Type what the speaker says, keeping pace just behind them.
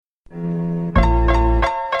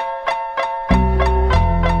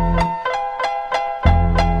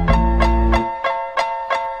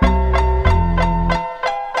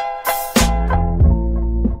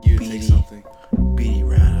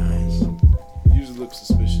look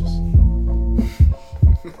suspicious.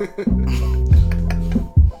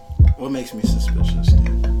 What makes me suspicious,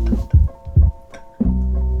 dude?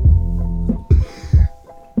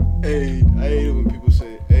 Hey, I hate it when people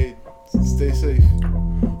say, hey, stay safe.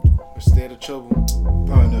 Or stay out of trouble.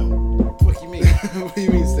 Oh, no. What do you mean? What do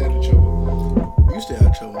you mean stay out of trouble? You stay out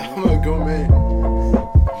of trouble, man. I'm a grown man.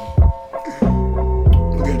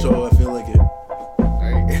 I'll get in trouble if I feel like it.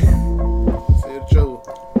 Alright. Stay out of trouble.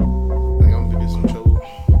 Like, I'm gonna get some trouble.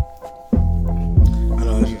 I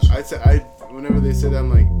know. Whenever they say that, I'm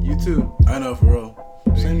like, you too. I know, for real.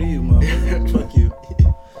 Same to you, motherfucker. Fuck you.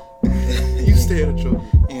 You stay out of trouble.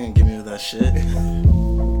 You ain't gonna get me with that shit.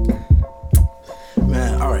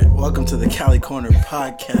 Man, alright. Welcome to the Cali Corner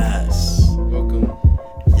podcast. Welcome.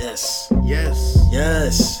 Yes. Yes.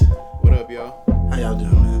 Yes. What up, y'all? How y'all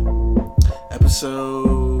doing, man?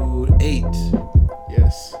 Episode 8.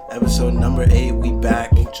 Yes. Episode number 8. We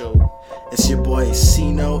back. Ocho. It's your boy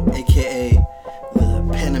C-note, a.k.a. the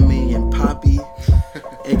Panamanian Poppy,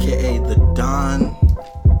 a.k.a. the Don.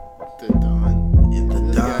 The Don. Yeah, the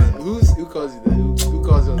This Don. guy- Who calls you that? Who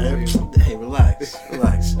calls you on that name? Hey, relax.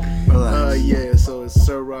 Relax. Yeah, so it's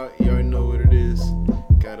Sir Roc. You already know what it is.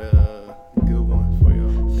 Got a good one for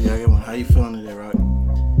y'all. Yeah, good one. How you feeling today, Roc?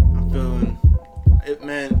 I'm feeling it,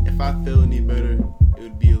 man. If I feel any better, it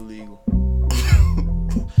would be illegal.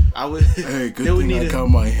 I would. Hey, good they would thing I need got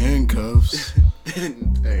my handcuffs. Hey,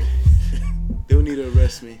 they would need to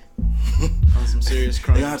arrest me on some serious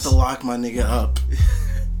crimes. They have to lock my nigga up.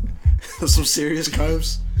 Some serious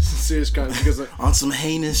crimes? Some serious crimes because On some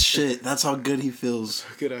heinous shit. That's how good he feels.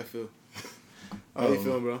 how good I feel. How you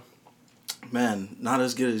feeling, bro? Man, not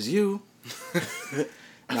as good as you.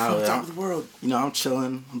 On top of the world. You know, I'm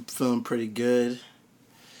chilling. I'm feeling pretty good.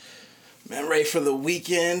 Man, ready for the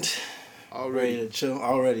weekend. Ready to chill.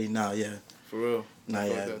 Already? Nah, yeah. For real. Not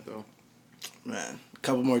Fuck yet. that, though. Man, a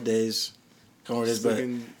couple more days. But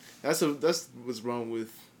That's what's wrong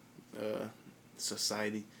with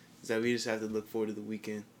society. Is that we just have to look forward to the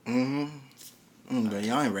weekend. but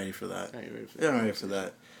y'all ain't ready for that. I ain't ready for Y'all that. ain't ready for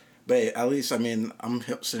that. But hey, at least, I mean, I'm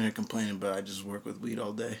sitting here complaining, but I just work with weed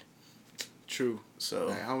all day. True. So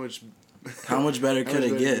Like, how much better could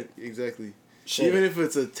it get? Exactly. Shit. Even if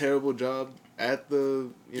it's a terrible job at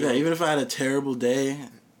the Even if I had a terrible day,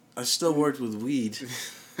 I still worked with weed.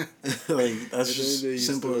 Like, that's At the end of the day, just you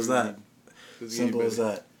simple still as that. It's Simple getting as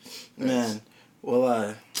better. that. Man,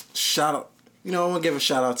 well, shout out. You know, I want to give a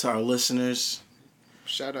shout out to our listeners.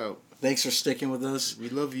 Shout out. Thanks for sticking with us. We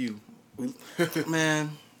love you.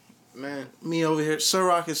 Man, me over here, Sir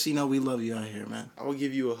Roc and C-note, we love you out here, man. I will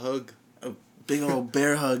give you a hug. A big old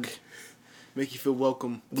bear hug. Make you feel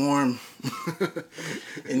welcome. Warm.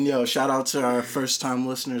 And yo, shout out to our first time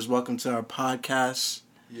listeners. Welcome to our podcast.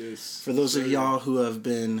 Yes. For those of y'all who have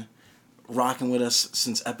been rocking with us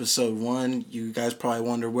since episode 1, you guys probably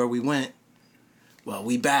wonder where we went. Well,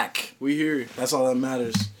 we back. We here. That's all that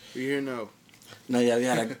matters. We here now. No, yeah, we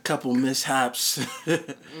had a couple mishaps.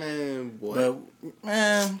 Man, boy. But,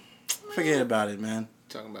 man, forget about it, man.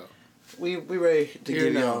 Talking about. We ready to Here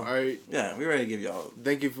give now. y'all. All right. Yeah, we ready to give y'all.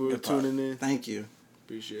 Thank you for tuning in. Thank you.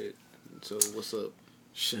 Appreciate it. So, what's up?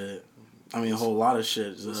 Shit. I mean, a whole lot of shit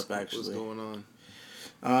is up, actually. What's going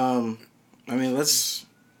on? I mean, let's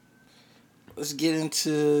get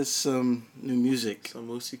into some new music. Some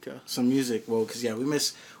música. Some music. Well, because, yeah, we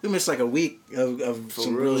missed like a week of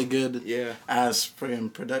some real. really good ass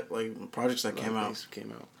freaking projects that came out.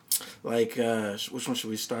 Like, which one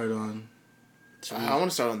should we start on? I want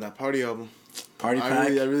to start on that Party album.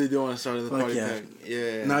 PARTYPACK? I really do want to start on the Party Pack.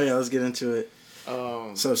 Yeah. No, yeah, let's get into it.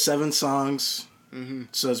 So 7 songs. Mm-hmm.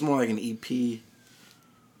 So it's more like an EP.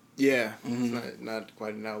 Yeah. Mm-hmm. It's not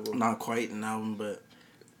quite an album. Not quite an album, but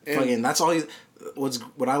fucking that's all you.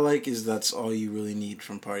 What I like is that's all you really need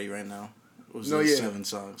from Party right now. Was those 7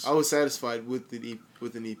 songs. I was satisfied with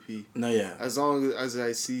an EP. No, yeah. As long as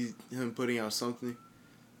I see him putting out something.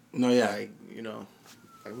 No, yeah. Like,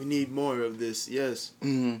 like we need more of this. Yes.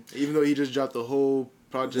 Mm-hmm. Even though he just dropped the whole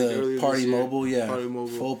project earlier Party this year. Mobile, yeah. Party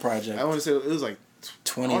Mobile. Full project. I want to say it was like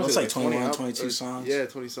 20. It was like 21, 22 songs. Yeah,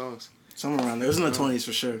 20 songs. Somewhere around there. It was in the 20s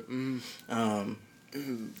for sure.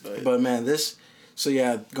 Mm-hmm. But man, this. So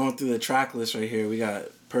yeah, going through the track list right here, we got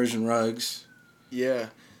Persian Rugs. Yeah.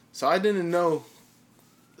 So I didn't know.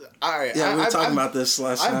 Alright. Yeah, we were talking about this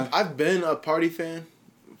last time. I've been a Party fan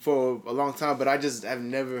for a long time, but I just have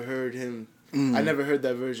never heard him. I never heard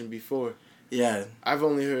that version before. Yeah. I've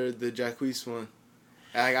only heard the Jacquees one.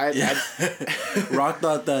 Roc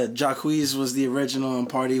thought that Jacquees was the original and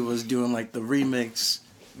Party was doing like the remix.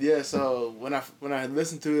 Yeah, so when I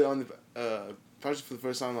listened to it on the project for the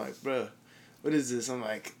first time, I'm like, bruh, what is this? I'm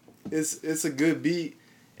like, it's a good beat,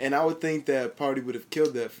 and I would think that Party would have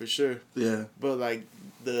killed that for sure. Yeah. But like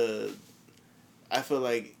I feel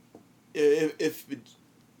like if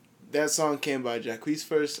that song came by Jacquees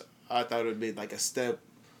first, I thought it would be like a step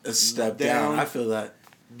down. I feel that.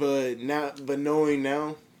 But knowing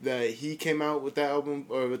now that he came out with that album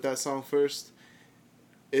or with that song first,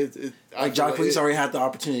 like Jacquees already had the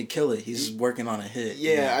opportunity to kill it. He's working on a hit.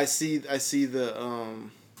 Yeah, I see the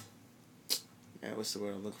what's the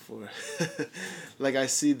word I'm looking for? Like I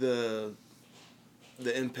see the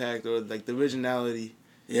impact or like the originality.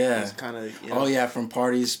 Yeah. It's kind of Oh yeah, from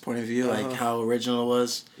Party's point of view, like how original it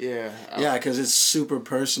was. Yeah. Yeah, because it's super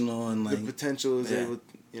personal and like the potential is able,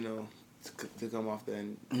 to come off that,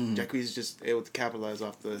 and Jacquees is just able to capitalize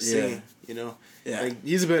off the singing. Yeah. Like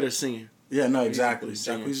he's a better singer. Yeah, no, exactly.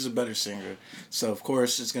 Jacquees is a better singer, so of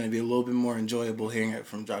course it's gonna be a little bit more enjoyable hearing it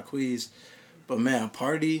from Jacquees. But man,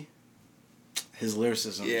 Party, his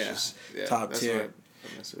lyricism is just top tier.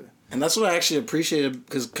 And that's what I actually appreciated,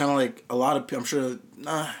 because kind of like a lot of people, I'm sure,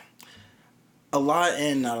 a lot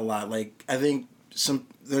and not a lot. Like I think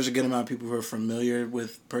there's a good amount of people who are familiar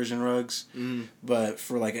with Persian Rugs, but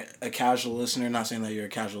for like a casual listener, not saying that you're a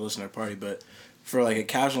casual listener at Party, but for like a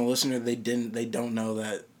casual listener, they don't know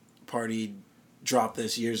that Party dropped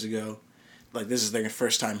this years ago. Like this is their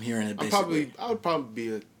first time hearing it. Basically, I would probably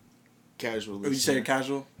be a casual listener. Would you say you're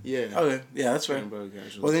casual? Yeah. Okay. Yeah, that's right.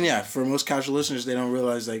 Well, then yeah, for most casual listeners, they don't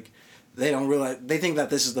realize they think that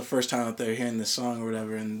this is the first time that they're hearing this song or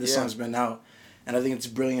whatever, and this song's been out. And I think it's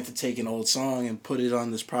brilliant to take an old song and put it on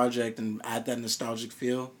this project and add that nostalgic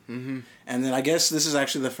feel. Mm-hmm. And then I guess this is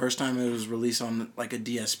actually the first time it was released on like a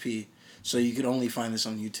DSP, so you could only find this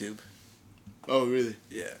on YouTube. Oh really?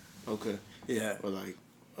 Yeah. Okay. Yeah. Or like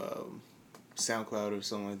SoundCloud or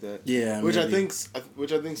something like that. Yeah. Which maybe.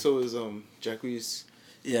 I think so is Jacquees.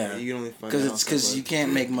 Yeah. You can only find because you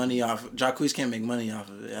can't make money off. Jacquees can't make money off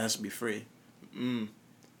of it. It has to be free.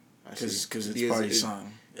 Because it's Party's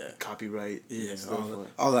song. Yeah. Copyright. Yeah.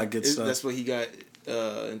 All that good stuff. That's what he got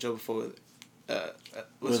in trouble for.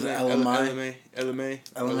 Was it LMA? LMA?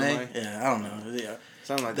 Yeah, I don't know. Yeah.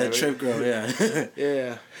 Something like that. That Trip Girl, yeah.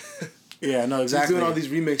 Yeah. Yeah, no, exactly. He's doing all these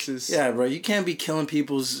remixes. Yeah, bro. You can't be killing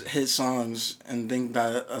people's hit songs and think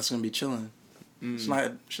that that's going to be chilling. It's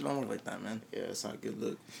not, shit don't work like that, man. Yeah, it's not a good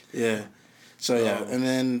look. Yeah. So, yeah. And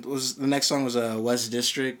then the next song was West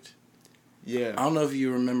District. Yeah. I don't know if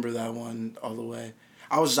you remember that one all the way.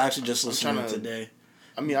 I was actually just listening to it today.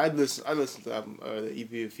 I mean, I listened to the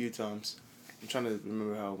EP a few times. I'm trying to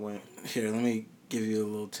remember how it went. Here, let me give you a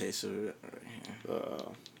little taste of it right here.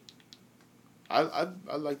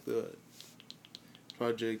 I like the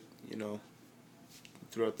project,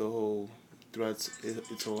 throughout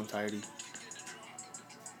its whole entirety.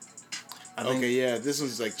 This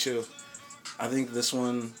one's like chill. I think this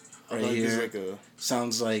one right here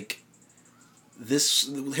sounds like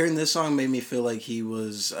hearing this song made me feel like he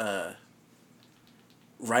was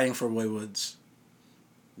writing for Waywoods.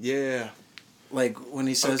 Yeah. Like when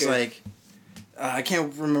he says like, I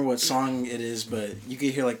can't remember what song it is, but you can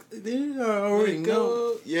hear like, there we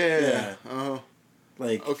go. Yeah.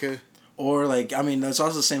 Like, okay. Or like, I mean, that's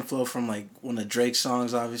also the same flow from like one of Drake's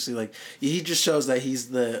songs. Obviously, like he just shows that he's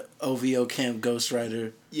the OVO camp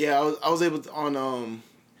ghostwriter. Yeah, I was able to on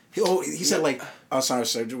he said like, oh sorry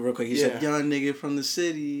real quick. He said young nigga from the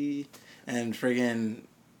city, and friggin'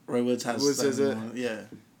 Roy Woods has stuff. Yeah.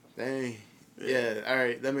 Dang. Yeah. All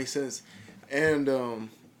right, that makes sense. And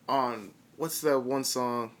on what's that one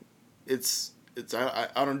song? It's I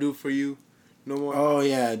don't do it for you no more. Oh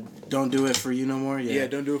yeah, don't do it for you no more. Yeah,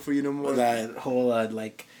 don't do it for you no more. That whole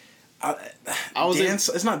like, I was dance.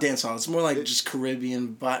 It's not dance hall. It's more like just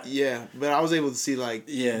Caribbean. But yeah, but I was able to see like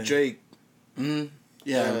Drake.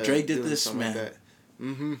 Yeah, Drake did this, man.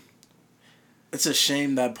 Like It's a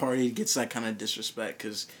shame that Party gets that kind of disrespect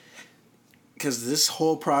because this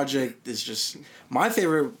whole project is just my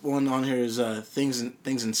favorite one on here is things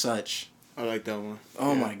and such. I like that one.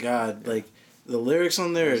 Oh my god, like the lyrics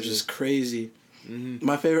on there are just crazy. Mm-hmm.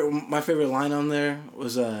 My favorite line on there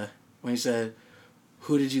was when he said,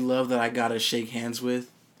 "Who did you love that I gotta shake hands with?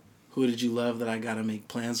 Who did you love that I gotta make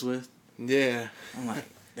plans with?" Yeah, I'm like,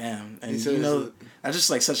 damn, and that's just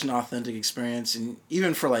like such an authentic experience, and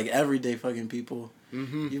even for like everyday fucking people,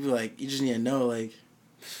 you'd be like, you just need to know like,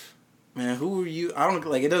 man, who are you? I don't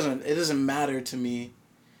like it. Doesn't matter to me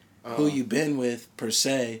who you've been with per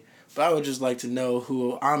se. But I would just like to know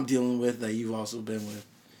who I'm dealing with that you've also been with.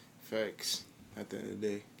 Facts. At the end of the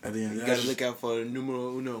day. You gotta look out for the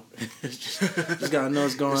numero uno. just gotta know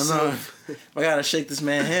what's going on. I gotta shake this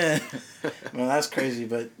man's hand. Man, that's crazy.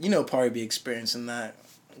 But Party be experiencing that.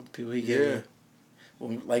 People he get.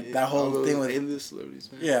 Like that whole thing with A-list celebrities,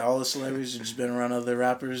 man. Yeah, all the celebrities have just been around other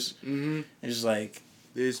rappers. Mm-hmm. It's just like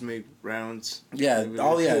they just make rounds. Yeah,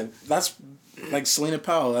 that's like Selena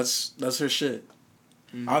Powell. That's her shit.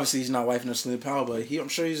 Mm-hmm. Obviously, he's not wifing Selena Powell, but I'm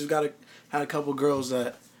sure he's had a couple girls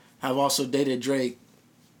that have also dated Drake.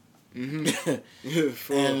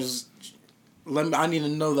 Mm-hmm. And I need to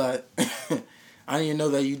know that. I need to know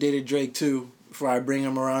that you dated Drake too before I bring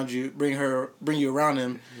him around you. Bring you around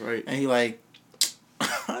him. Right. And he like,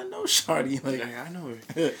 I know Shawty. Like, I know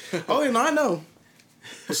her. Oh, I know.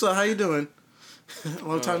 What's up? How you doing?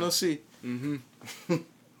 Long time no see. Mm-hmm. Yeah.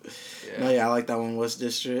 No, I like that one. What's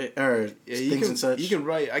District or Things and Such. He can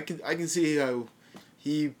write. I can see how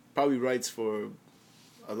he probably writes for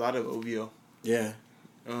a lot of OVO. Yeah.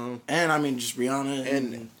 And I mean, just Rihanna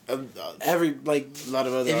and every like a lot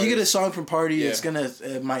of other. If artists. You get a song from Party,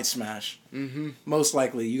 it might smash. Mm-hmm. Most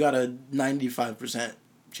likely, you got a 95%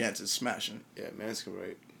 chance of smashing. Yeah, man's can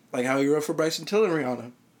write. Like how he wrote for Bryson Tiller and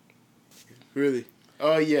Rihanna. Really?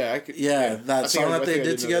 Oh yeah, I could. Yeah, that song that they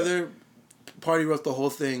did together. Party wrote the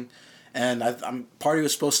whole thing, and Party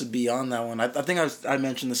was supposed to be on that one. I think I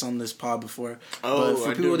mentioned this on this pod before. Oh, but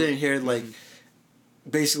for people who didn't hear it, like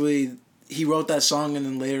basically. He wrote that song, and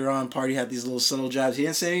then later on, Party had these little subtle jabs. He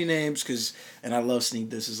didn't say any names, and I love sneak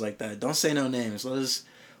disses like that. Don't say no names. Let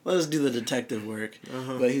us do the detective work.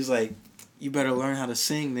 Uh-huh. But he's like, you better learn how to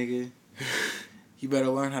sing, nigga. You better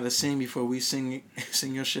learn how to sing before we sing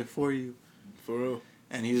your shit for you. For real.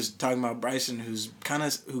 And he was talking about Bryson, who kind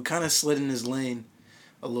of slid in his lane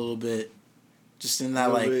a little bit, just in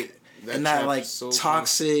that like. That like so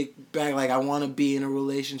toxic back, like I want to be in a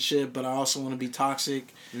relationship, but I also want to be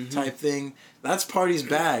toxic type thing. That's Party's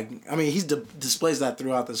bag. I mean, he displays that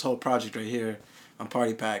throughout this whole project right here on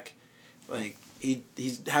PARTYPACK. Like he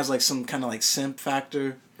has like some kind of like simp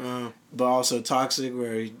factor, but also toxic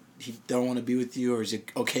where he don't want to be with you, or is it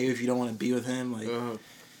okay if you don't want to be with him? Like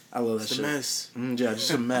I love that shit. A mess. Yeah, just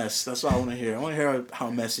a mess. That's what I want to hear. I want to hear how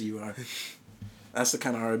messy you are. That's the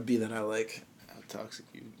kind of R&B that I like. Toxic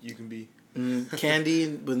you can be. Candy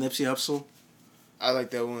with Nipsey Hussle. I like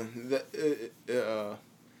that one.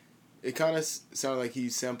 It kind of sounded like he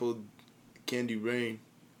sampled Candy Rain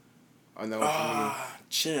on that one.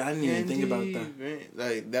 Shit, I didn't even think about that. Rain.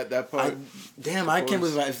 Like that part. I can't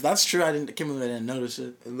believe if that's true. I can't believe I didn't notice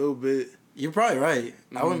it. A little bit. You're probably right.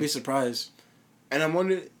 Mm-hmm. I wouldn't be surprised. And I'm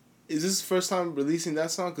wondering, is this the first time releasing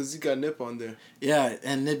that song? Because he got Nip on there. Yeah,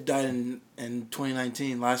 and Nip died in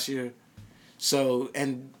 2019 last year. So,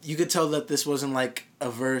 and you could tell that this wasn't like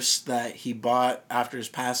a verse that he bought after his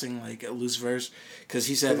passing, like a loose verse, because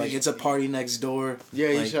he said like it's a party next door. Yeah,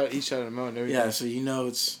 like, he shot him out and everything. Yeah, so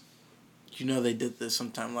they did this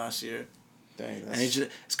sometime last year. Dang, and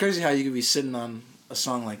it's crazy how you could be sitting on a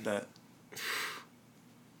song like that.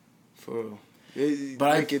 For real.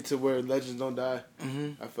 But I get to where legends don't die.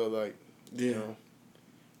 Mm-hmm. I feel like you know,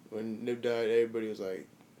 when Nip died, everybody was like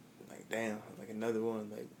damn, like another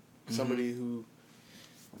one, like. Somebody who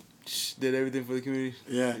did everything for the community.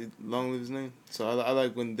 Yeah. Long live his name. So I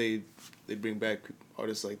like when they bring back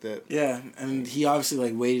artists like that. Yeah, and he obviously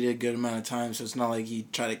like waited a good amount of time, so it's not like he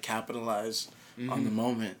tried to capitalize on the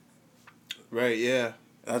moment. Right, yeah.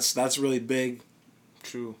 That's really big.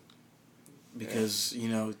 True. Because,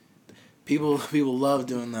 people love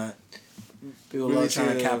doing that. People really love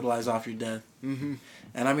trying to capitalize off your death. Mm-hmm.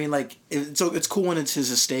 And I mean, like, it's cool when it's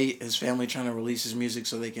his estate, his family trying to release his music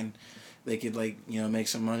so they could make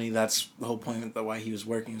some money. That's the whole point of why he was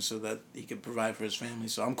working, so that he could provide for his family.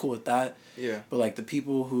 So I'm cool with that. Yeah. But like the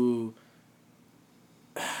people who,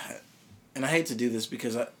 and I hate to do this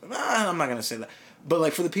because I'm not gonna say that, but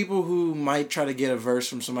like for the people who might try to get a verse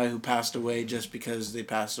from somebody who passed away just because they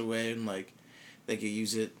passed away and like they could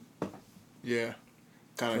use it. Yeah.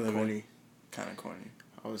 Kind of corny.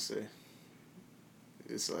 I would say.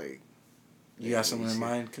 It's like... You got someone in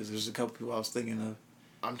mind? Because there's a couple people I was thinking of.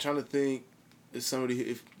 I'm trying to think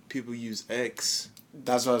if people use X.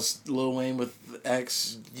 That's what I was... Lil Wayne with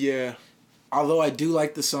X. Yeah. Although I do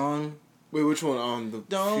like the song. Wait, which one? On the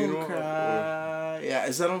Don't Funeral? Cry. Yeah,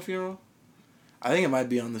 is that on Funeral? I think it might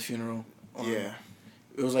be on the Funeral. Yeah.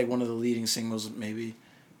 It was like one of the leading singles, maybe.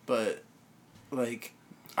 But, like...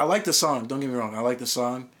 I like the song. Don't get me wrong. I like the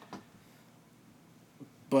song.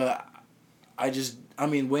 But...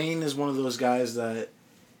 Wayne is one of those guys that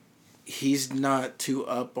he's not too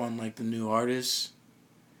up on like the new artists.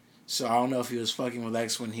 So I don't know if he was fucking with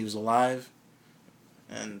X when he was alive.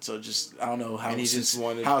 And so I don't know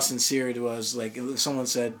how sincere it was. Like if someone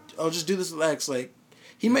said, "Oh, just do this with X," like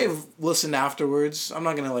he may have listened afterwards. I'm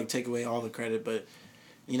not gonna like take away all the credit, but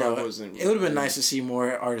it would have been nice to see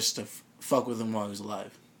more artists to fuck with him while he was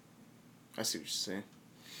alive. I see what you're saying.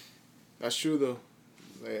 That's true though.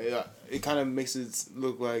 Like, it kind of makes it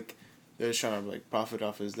look like they're trying to like profit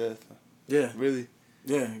off his death. Yeah. Really.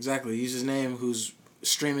 Yeah, exactly. Use his name, who's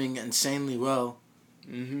streaming insanely well.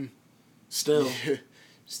 Mm-hmm. Still. Yeah.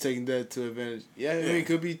 Just taking that to advantage. Yeah, I mean, it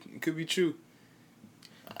could be true.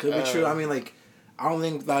 Could be true. I mean, like, I don't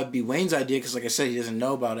think that'd be Wayne's idea because, like I said, he doesn't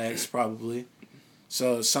know about X probably.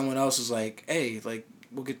 So someone else is like, hey, like,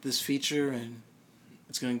 we'll get this feature and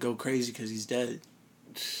it's gonna go crazy because he's dead.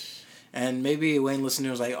 And maybe Wayne listener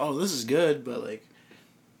was like, oh, this is good, but like,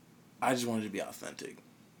 I just wanted to be authentic.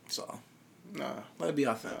 So, let it be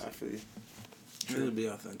authentic. Nah, I feel you. Let it be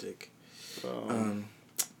authentic.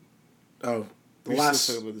 We last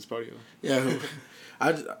talk about this party. Yeah,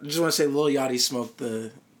 I just want to say Lil Yachty smoked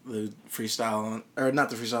the freestyle or not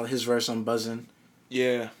the freestyle, his verse on Buzzin'.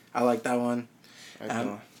 Yeah, I like that one.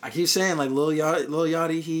 I keep saying like Lil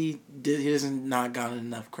Yachty, he hasn't not gotten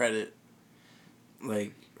enough credit,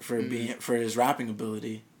 like for being for his rapping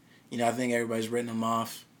ability. You know, I think everybody's written him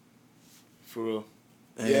off. For real.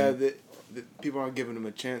 And the people aren't giving him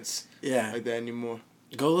a chance. Yeah, like that anymore.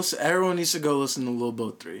 Go listen. Everyone needs to go listen to Lil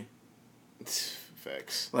Boat 3.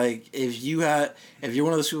 Facts. Like if you're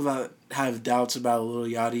one of those people that have doubts about Lil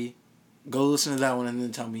Yachty, go listen to that one and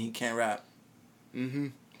then tell me he can't rap. Mm-hmm.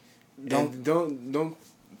 Don't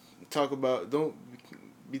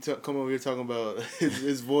come over here talking about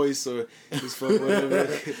his voice or his fuck whatever.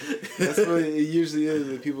 That's what it usually is.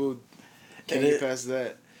 That people can't get past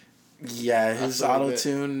that. Yeah, his auto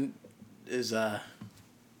tune is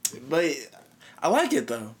but I like it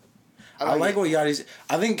though. I like what Yachty's.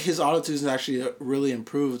 I think his auto tune is actually really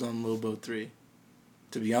improved on Lil Boat 3.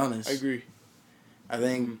 To be honest, I agree. I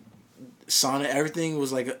think Sonic, everything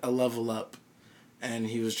was like a level up, and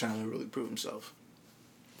he was trying to really prove himself.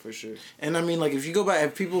 For sure. And I mean, like if you go back,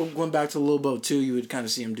 if people went back to Lil Boat 2, you would kind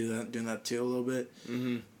of see him doing that too a little bit.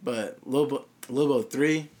 Mm-hmm. But Lil Boat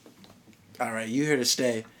 3, all right, you here to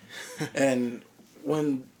stay. And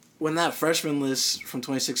when that freshman list from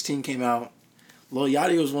 2016 came out, Lil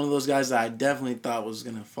Yachty was one of those guys that I definitely thought was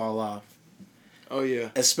gonna fall off. Oh yeah.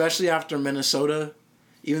 Especially after Minnesota,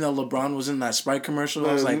 even though LeBron was in that Sprite commercial,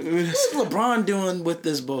 I was like, "What's LeBron doing with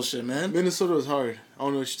this bullshit, man?" Minnesota was hard. I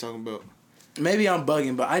don't know what you're talking about. Maybe I'm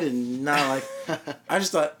bugging, but I did not like. I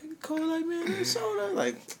just thought cold like Minnesota,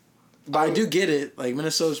 like. But I do get it. Like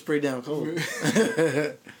Minnesota's pretty damn cold.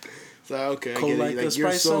 It's like okay, cold I get like it. Like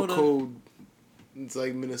you're so soda. Cold. It's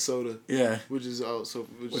like Minnesota. Yeah. Which is also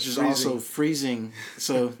freezing.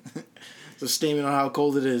 So statement on how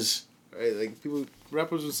cold it is. Right, like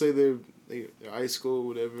rappers would say they're ice cold,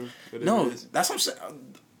 whatever. No, that's what I'm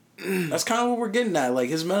saying. That's kind of what we're getting at. Like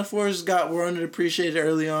his metaphors were underappreciated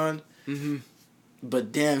early on. Mm-hmm.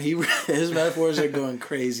 But damn, his metaphors are going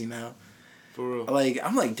crazy now. For real. Like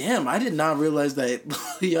I'm like, damn, I did not realize that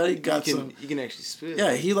Yachty got some. You can actually spit.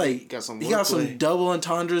 Yeah, he got some double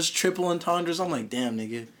entendres, triple entendres. I'm like, damn,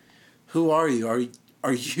 nigga, who are you?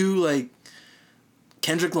 Are you like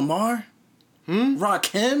Kendrick Lamar?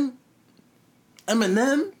 Rakim?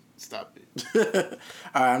 Eminem? Stop it.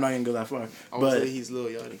 All right, I'm not gonna go that far. I would say he's Lil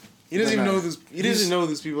Yachty. He doesn't even know who he doesn't know who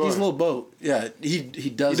these people are. He's Lil Boat. Yeah, he doesn't. He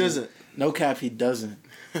doesn't. No cap, he doesn't.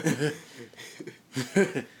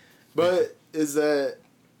 But is that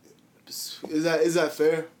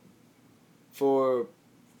fair for,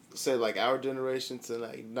 say, like our generation to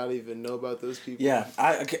like not even know about those people? Yeah,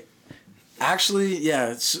 actually,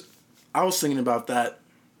 yeah. I was thinking about that,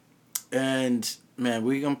 and man,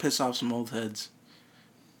 we're gonna piss off some old heads.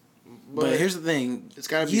 But here's the thing: it's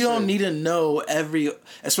gotta be you don't need to know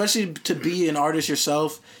especially to be an artist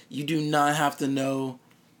yourself. You do not have to know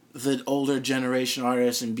the older generation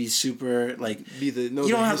artists and be super like you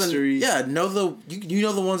don't have history. Know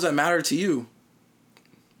the ones that matter to you.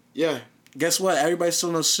 Yeah. Guess what? Everybody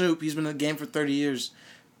still knows Snoop. He's been in the game for 30 years.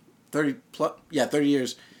 30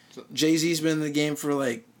 years. Jay-Z's been in the game for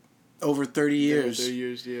like over 30 years. 30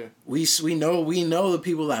 years, yeah. We know the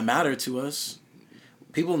people that matter to us.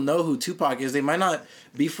 People know who Tupac is. They might not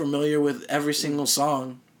be familiar with every single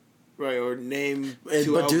song. Right, or name. But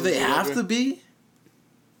do they have to be?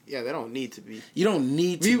 Yeah, they don't need to be. You don't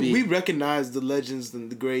need to be. We recognize the legends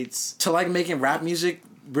and the greats. To like making rap music,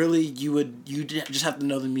 really, you just have to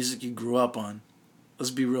know the music you grew up on.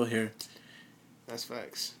 Let's be real here. That's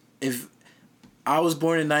facts. If I was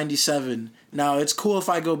born in 97, now it's cool if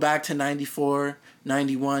I go back to 94,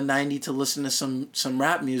 91, 90 to listen to some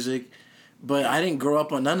rap music, but I didn't grow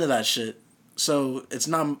up on none of that shit. So it's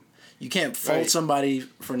not. You can't fault somebody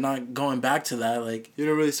for not going back to that. Like you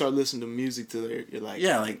don't really start listening to music till you're like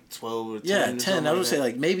 12 or 10. Yeah, 10. I would say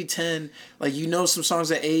like maybe 10. Like you know some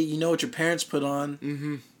songs at 8. You know what your parents put on.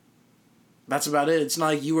 Mm-hmm. That's about it. It's not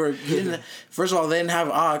like you didn't. First of all, they didn't have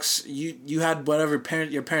aux. You had whatever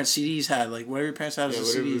your parents' CDs had, like whatever your parents had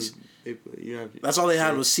was CDs. That's all they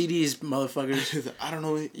had was CDs, motherfuckers. I don't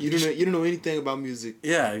know. You don't know anything about music.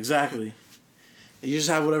 Yeah, exactly. You just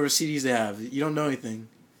have whatever CDs they have. You don't know anything,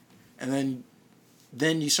 and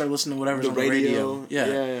then you start listening to whatever's on the radio.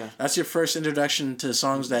 Yeah. That's your first introduction to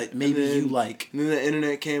songs that maybe you like. And then the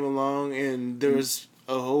internet came along, and there was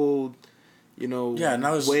a whole,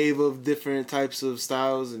 wave of different types of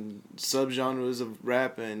styles and subgenres of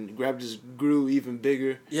rap, and rap just grew even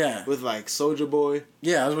bigger. Yeah. With like Soulja Boy.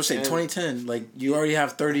 Yeah, I was gonna say 2010. Like you already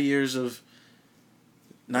have 30 years of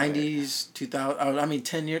 90s, 2000. I mean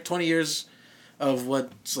 20 years of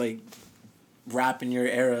what's like rap in your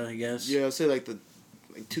era, I guess. Yeah, I'd say like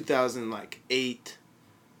 2008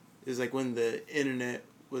 is like when the internet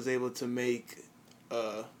was able to make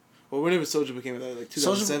whenever Soulja became like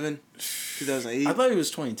 2007, 2008. I thought it was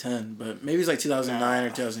 2010, but maybe it's like 2009 or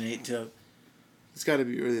 2008. It's got to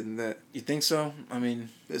be earlier than that. You think so? I mean,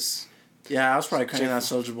 I was probably cranking out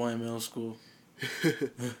Soulja Boy in middle school.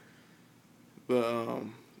 But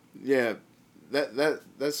yeah,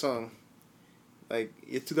 that song, like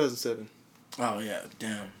 2007. Oh yeah,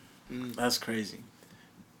 damn, that's crazy.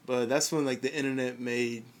 But that's when like the internet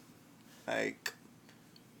made like.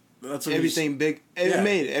 That's everything big. It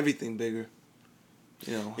made everything bigger.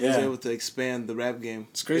 It was able to expand the rap game.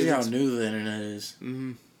 It's crazy how new the internet is.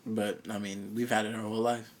 Mm-hmm. But I mean, we've had it our whole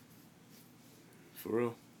life. For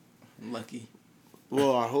real. I'm lucky.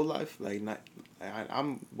 Well, our whole life, like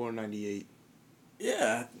I'm born 98.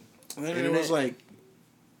 Yeah, the internet was like,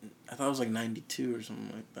 I thought it was like 92 or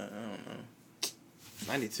something like that. I don't know.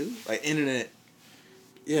 92? Like internet.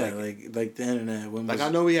 Yeah, like the internet. When I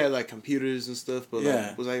know we had like computers and stuff, but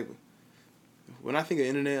when I think of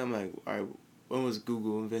internet, I'm like, all right, when was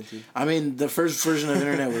Google invented? I mean, the first version of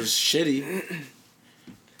internet was shitty.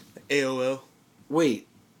 AOL. Wait.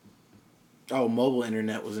 Oh, mobile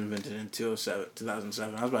internet was invented in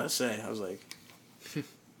 2007. I was about to say, I was like,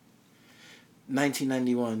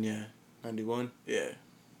 1991. Yeah. 91. Yeah.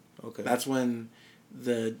 Okay. That's when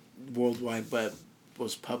the World Wide Web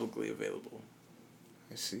was publicly available.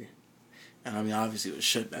 I see. And I mean, obviously, it was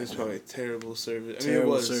shit back then. It's probably a terrible service.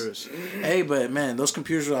 Terrible service. Hey, but man, those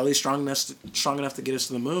computers were at least strong enough to get us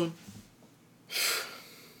to the moon.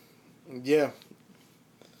 Yeah.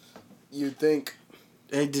 You'd think.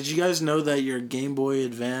 Hey, did you guys know that your Game Boy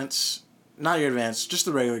Advance, not your Advance, just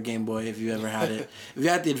the regular Game Boy, if you ever had it, if you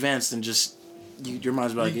had the Advance, then just your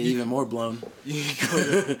mind's about to get even more blown.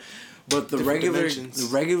 But the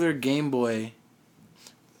regular Game Boy.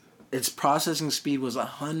 Its processing speed was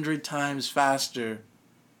 100 times faster.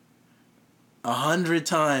 100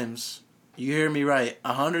 times. You hear me right.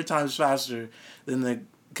 100 times faster than the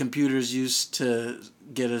computers used to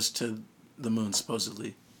get us to the moon,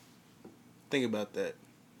 supposedly. Think about that.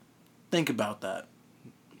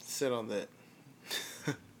 Sit on that.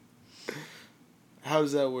 How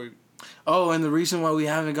does that work? Oh, and the reason why we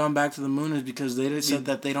haven't gone back to the moon is because they said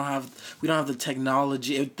that we don't have the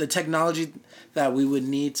technology. The technology that we would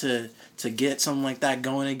need to get something like that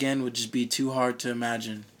going again would just be too hard to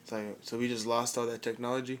imagine. So we just lost all that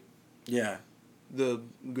technology? Yeah. The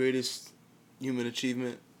greatest human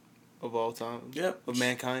achievement of all time? Yep. Of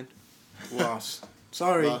mankind? Lost.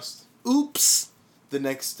 Sorry. Lost. Oops. The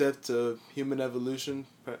next step to human evolution?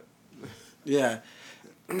 Yeah.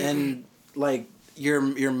 And like your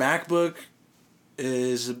MacBook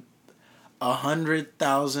is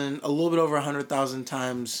 100,000, a little bit over 100,000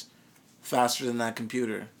 times faster than that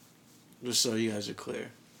computer. Just so you guys are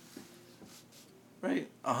clear. Right?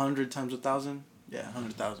 100 times 1,000? Yeah,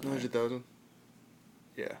 100,000. 100,000?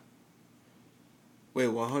 Yeah. Wait,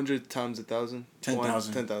 100 times 1,000?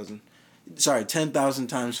 10,000. 10,000. Sorry, 10,000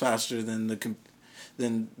 times faster than the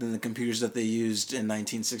computers that they used in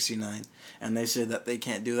 1969, and they said that they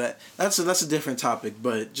can't do that. That's a different topic,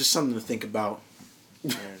 but just something to think about.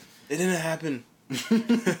 Man, it didn't happen.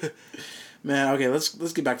 Man, okay,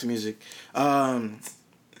 let's get back to music. Who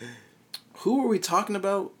were we talking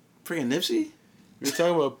about? Freaking Nipsey? We were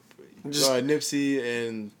talking about Nipsey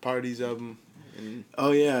and Party's album. And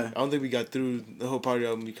oh yeah. I don't think we got through the whole Party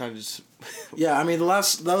album. We kind of just. Yeah, I mean the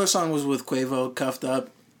other song was with Quavo, Cuffed Up.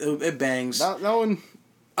 It bangs. That one.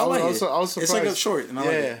 I like it. I was surprised. It's like a short, and I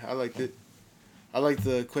like it. I liked it. I like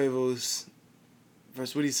the Quavo's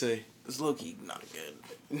verse. What do you say? It's low key not good.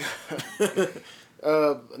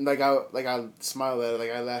 I smile at it,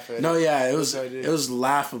 like I laugh at it. No, yeah, it was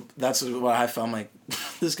laugh. That's what I felt. I'm like,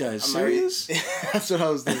 this guy is serious. That's what I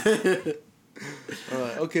was thinking. I'm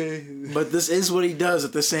like, okay. But this is what he does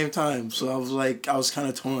at the same time, so I was kind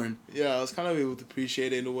of torn. Yeah, I was kind of able to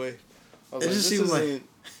appreciate it in a way. It just seemed like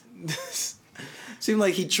seemed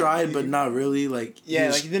like he tried, but not really. Like he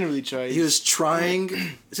didn't really try. He was trying.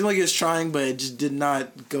 It seemed like he was trying, but it just did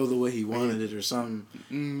not go the way he wanted it or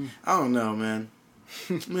something. I don't know, man.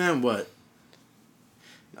 Man, what?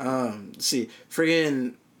 See,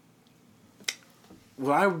 friggin'.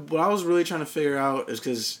 What I was really trying to figure out is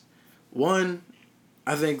because, one,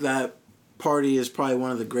 I think that Party is probably one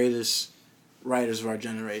of the greatest writers of our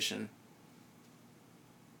generation.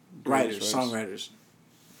 Songwriters.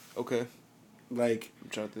 Okay. Like,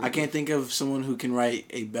 I can't think of someone who can write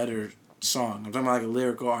a better song. I'm talking about like a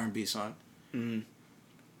lyrical R&B song.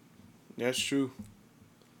 That's true.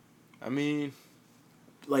 I mean,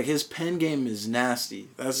 like his pen game is nasty.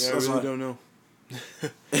 I really don't know.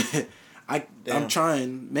 I'm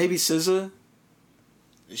trying. Maybe SZA.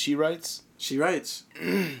 She writes. She writes.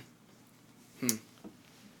 Who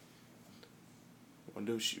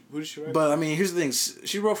does she write? But I mean, here's the thing.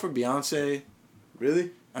 She wrote for Beyonce.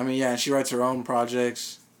 Really? I mean, yeah, she writes her own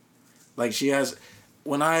projects. Like she has.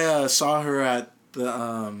 When I saw her at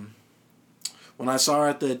the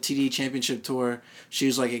TD Championship tour, she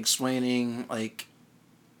was like explaining like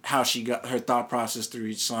how she got her thought process through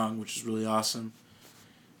each song, which is really awesome.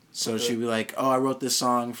 So she'd be like, "Oh, I wrote this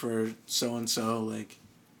song for so and so," like,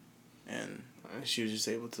 and she was just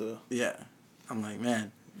able to. Yeah, I'm like,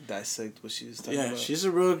 man, dissect what she was talking about. Yeah, she's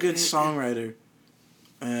a real good songwriter,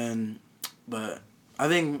 but I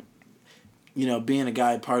think, being a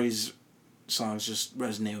guy, Party's songs just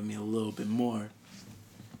resonate with me a little bit more.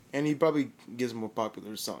 And he probably gets more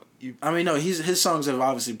popular song. No, his songs have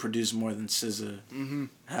obviously produced more than SZA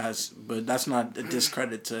has, but that's not a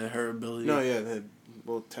discredit to her ability. No, yeah, they're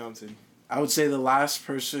both talented. I would say the last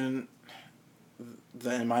person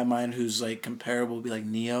that in my mind who's like comparable would be like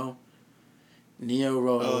Neo. Neo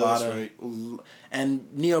wrote a lot of, right.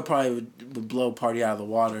 And Neo probably would blow Party out of the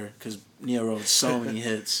water because Neo wrote so many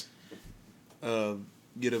hits.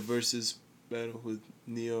 Get a versus battle with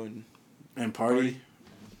Neo and Party.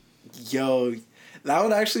 Yo, that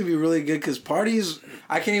would actually be really good because Party's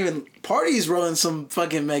rolling some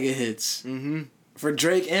fucking mega hits. For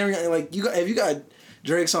Drake and Rihanna. Like if you got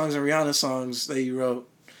Drake songs and Rihanna songs that he wrote,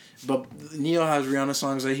 but Neo has Rihanna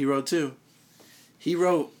songs that he wrote too. He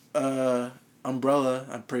wrote Umbrella,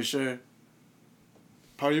 I'm pretty sure.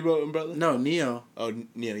 Party wrote Umbrella? No, Neo. Oh,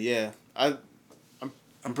 Neo, yeah. I'm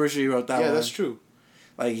pretty sure he wrote that one. Yeah, that's true.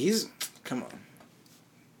 Like come on.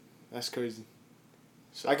 That's crazy.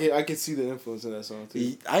 So, I could see the influence in that song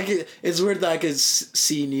too. It's weird that I could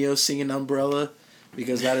see Neo singing Umbrella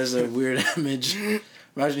because that is a weird image.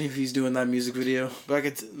 Imagine if he's doing that music video. But I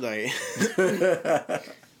could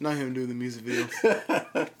not him doing the music video.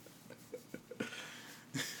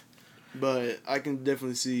 But I can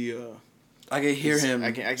definitely see. I can hear him.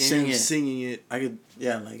 I can hear him singing it. I could,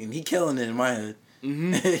 and he killing it in my head.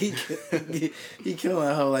 he killing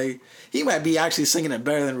that whole like he might be actually singing it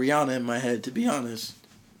better than Rihanna in my head, to be honest.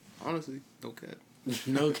 Honestly, no cap.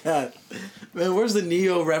 No cap. Man, where's the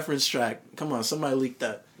Neo reference track? Come on, somebody leaked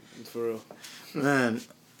that. For real. Man.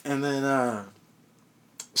 And then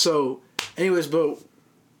so anyways, but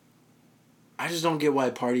I just don't get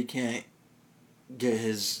why Party can't get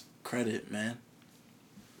his credit, man.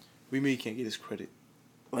 We mean he can't get his credit.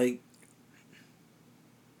 Like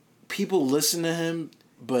people listen to him,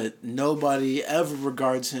 but nobody ever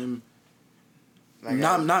regards him. Like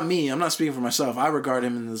not me. I'm not speaking for myself. I regard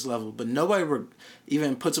him in this level, but nobody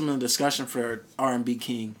even puts him in the discussion for R&B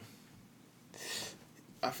king.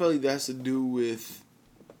 I feel like that has to do with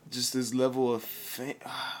just this level of fame.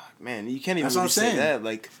 Man, you can't even really say that.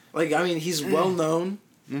 Like he's well known.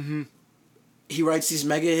 He writes these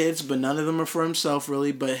mega hits, but none of them are for himself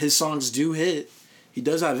really. But his songs do hit. He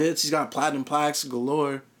does have hits. He's got platinum plaques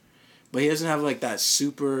galore. But he doesn't have like that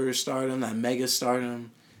super stardom, that mega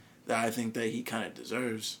stardom that I think that he kind of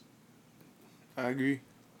deserves. I agree.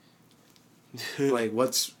 Like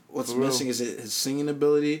what's missing? Is it his singing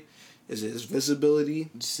ability? Is it his visibility?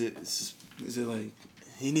 Is it like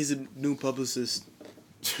he needs a new publicist?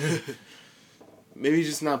 Maybe he's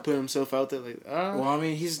just not putting himself out there. Like well, I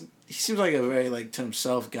mean, he seems like a very like to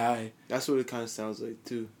himself guy. That's what it kind of sounds like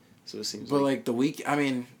too. So it seems. But like The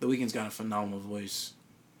Weeknd's got a phenomenal voice.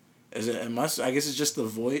 Is it? I guess it's just the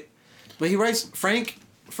voice. But he writes Frank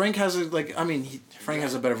has Frank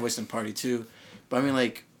has a better voice than Party too. But I mean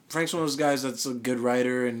like Frank's one of those guys that's a good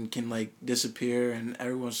writer and can like disappear and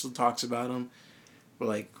everyone still talks about him. But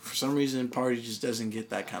like for some reason Party just doesn't get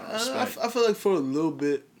that kind of respect. I feel like for a little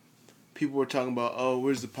bit people were talking about, oh,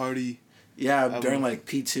 where's the Party? Yeah, during like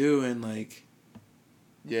P2 and like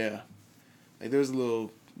yeah. Like there was a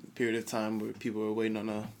little period of time where people were waiting on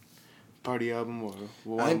a party album or.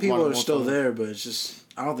 I think people are still there, but it's just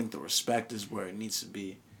I don't think the respect is where it needs to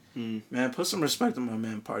be. Man, put some respect on my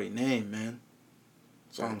man Party name, man.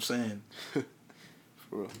 That's all I'm saying. For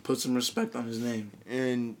real. Put some respect on his name.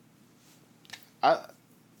 And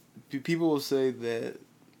people will say that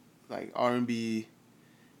like R&B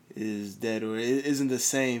is dead or it isn't the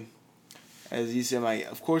same as you said.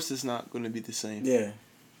 Like, of course, it's not going to be the same. Yeah.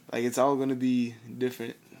 Like, it's all going to be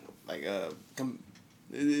different. Like,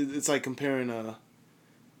 it's like comparing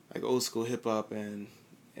like old school hip hop and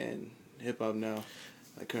hip hop now,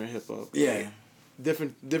 like current hip hop. Yeah.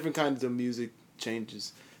 Like, different kinds of music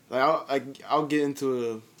changes. Like I'll get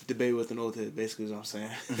into a debate with an old head, basically is what I'm saying.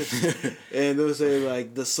 And they'll say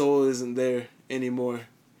like the soul isn't there anymore.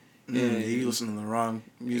 And you listen to the wrong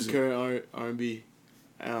music. Current R&B.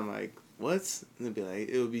 And I'm like, what? And they'll be like,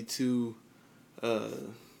 it would be too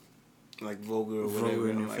like vulgar or whatever.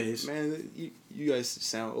 In your like, face. Man, you guys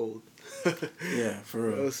sound old. Yeah, for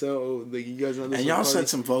real. Sound old. Like, you guys don't listen. And y'all said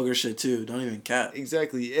some vulgar shit too. Don't even cap.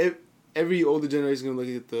 Exactly. Every older generation is gonna look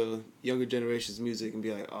at the younger generation's music and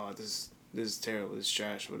be like, "Oh, this is terrible. This is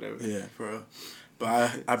trash, whatever." Yeah, for real.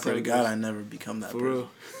 But I pray to God I never become that. For person.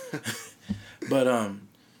 Real. But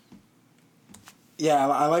yeah,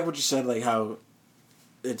 I like what you said. Like how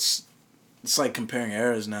it's like comparing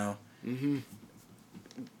eras now. I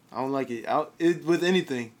don't like it. With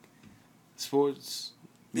anything, sports,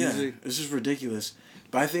 music. Yeah, it's just ridiculous.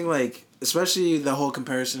 But I think like. Especially the whole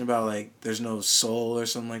comparison about, like, there's no soul or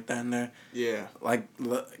something like that in there. Yeah. Like,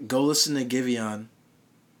 go listen to Giveon.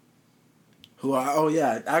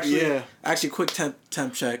 Actually, quick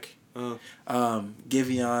temp check.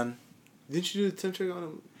 Giveon. Didn't you do the temp check on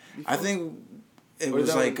him before? I think it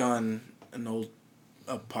was, like, on an old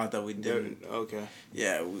pod that we did. Okay.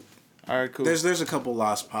 Yeah. All right, cool. There's a couple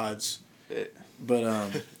lost pods.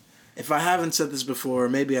 But, if I haven't said this before,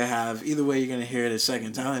 maybe I have. Either way, you're going to hear it a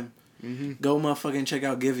second time. Go motherfucking check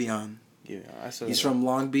out Giveon. Yeah, I saw. He's from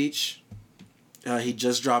Long Beach. He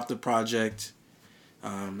just dropped a project.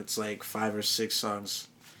 It's like 5 or 6 songs.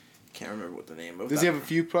 Can't remember what the name of. Does he have a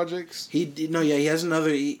few projects? He has another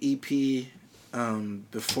EP.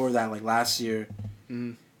 Before that, like last year.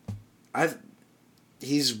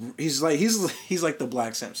 He's like the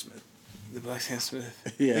Black Sam Smith. The Black Sam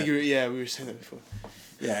Smith. Yeah. We were saying that before.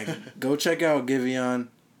 Yeah, go check out Giveon.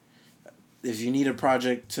 If you need a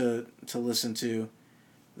project to listen to,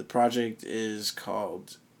 the project is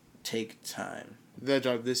called Take Time. Did that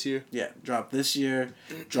drop this year? Yeah, dropped this year.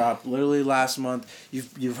 Dropped literally last month.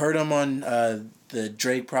 You've heard him on the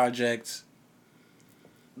Drake project,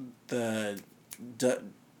 the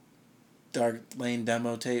Dark Lane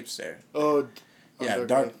demo tapes there. Oh, yeah,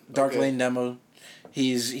 Dark Lane demo.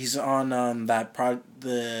 He's on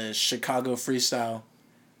the Chicago Freestyle.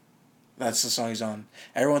 That's the song he's on.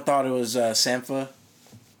 Everyone thought it was Sampha.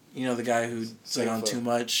 You know, the guy who's like on Too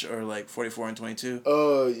Much or like 44 and 22.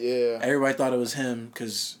 Oh, yeah. Everybody thought it was him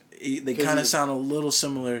because they kind of sound a little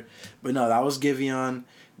similar. But no, that was Giveon.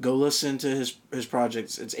 Go listen to his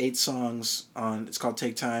projects. It's 8 songs on. It's called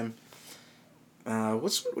Take Time.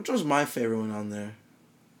 Which was my favorite one on there?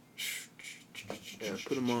 Yeah,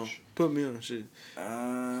 put them on. Put me on shit.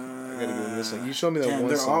 I gotta go listen. You showed me that one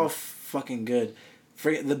they're song. all fucking good.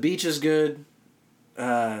 The Beach is good.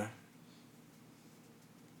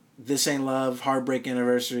 This Ain't Love, Heartbreak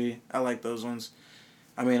Anniversary. I like those ones.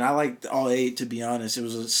 I mean, I liked all 8, to be honest. It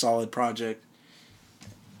was a solid project.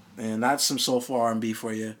 And that's some soulful R&B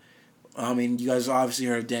for you. I mean, you guys obviously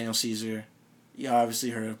heard Daniel Caesar. You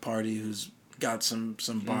obviously heard of Party, who's got some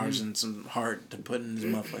bars and some heart to put in his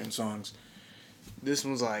motherfucking songs. This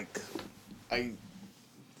one's like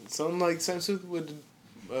something like Sam Smith would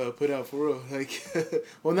put out for real. Like,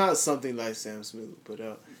 well, not something like Sam Smith would put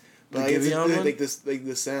out. But like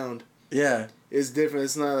the sound. Yeah. It's different.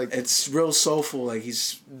 It's not like it's real soulful. Like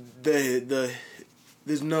he's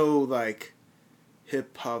there's no like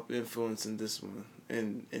hip hop influence in this one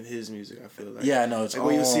in his music. I feel like it's like all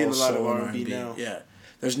what you see in a lot of R&B now. Yeah,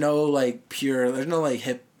 there's no like there's no like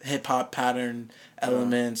hip hop pattern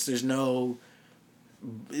elements. There's no.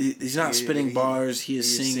 He's not spitting bars. He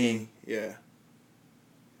is singing. Yeah.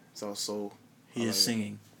 It's all soul. He is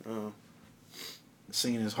singing.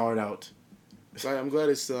 Singing his heart out. So I'm glad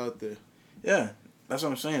it's still out there. Yeah, that's what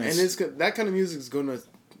I'm saying. And it's that kind of music is gonna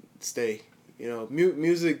stay. You know,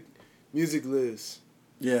 music lives.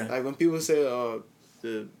 Yeah. Like when people say,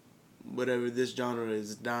 this genre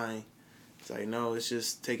is dying. It's like, no, it's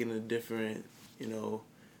just taking a different,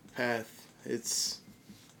 path. It's,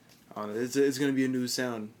 I don't know, it's gonna be a new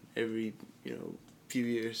sound every, few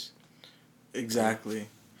years. Exactly.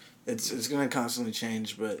 It's gonna constantly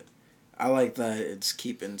change, but I like that it's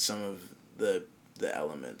keeping some of the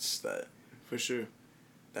elements that. For sure.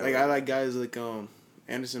 Like I like guys like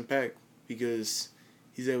Anderson .Paak because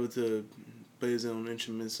he's able to play his own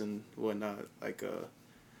instruments and whatnot. Like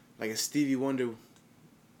a Stevie Wonder.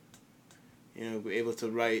 You know, able to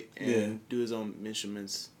write and do his own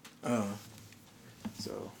instruments.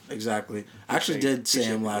 So exactly. I actually did say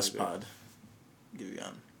him last pod. Give you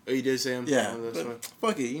on. Oh, you did say him? Yeah.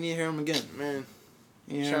 Fuck it, you need to hear him again, man.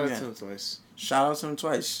 Shout out to him twice. Shout out to him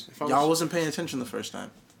twice. Y'all wasn't paying attention the first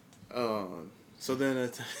time. So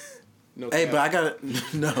then, no. Hey, cap. but I gotta.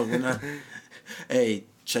 No, we're not. Hey,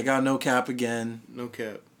 check out No Cap again. No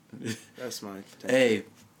Cap. That's mine. Hey,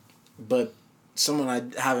 but someone I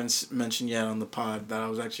haven't mentioned yet on the pod that I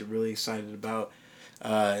was actually really excited about.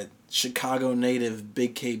 Chicago native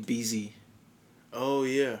BigKayBeezy. Oh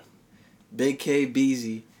yeah.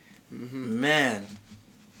 BigKayBeezy. Man,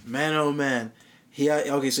 oh man.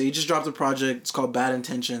 So he just dropped a project. It's called Bad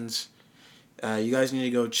Intentions. You guys need to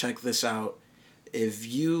go check this out. If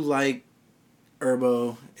you like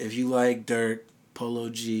Herbo, if you like Dirk, Polo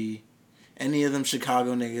G, any of them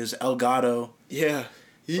Chicago niggas, El Gato. Yeah.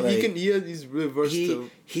 He's really versatile.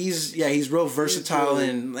 He's real versatile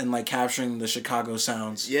in like capturing the Chicago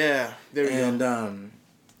sounds. Yeah, there we go. And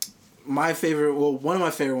one of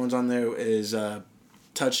my favorite ones on there is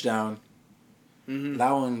Touchdown.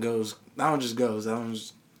 That one just goes. That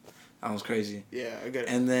one's crazy. Yeah, I get it.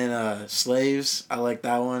 And then Slaves, I like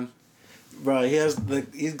that one. Bro,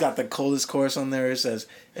 he's got the coldest chorus on there. It says,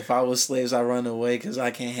 "If I was slaves, I'd run away because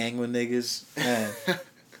I can't hang with niggas." Man,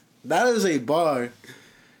 that is a bar.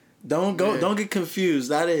 Don't get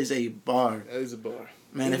confused. That is a bar. That is a bar.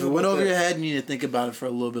 Man, if it went over your head, you need to think about it for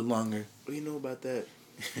a little bit longer. What do you know about that?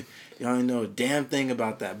 You don't know a damn thing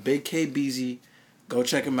about that. BigKayBeezy, go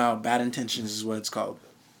check him out. Bad Intentions is what it's called.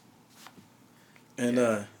 And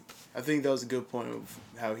I think that was a good point of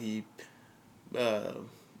how he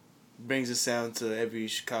brings a sound to every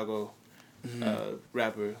Chicago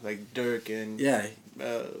rapper, like Dirk and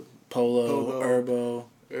Polo, Herbo,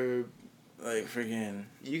 Herb. Like freaking.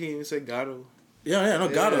 You can even say Gato. Yeah,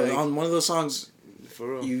 Gato. Like, on one of those songs,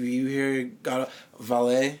 for real. You hear Gato,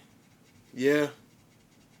 Valet. Yeah.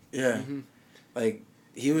 Yeah. Like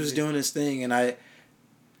he was doing his thing, and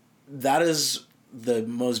that is the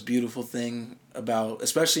most beautiful thing about,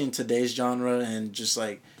 especially in today's genre and just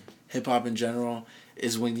like hip hop in general,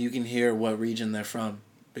 is when you can hear what region they're from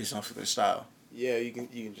based off of their style. Yeah, you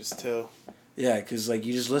can just tell. Yeah, because like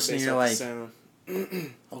you just listen and you're like,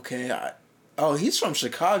 okay, he's from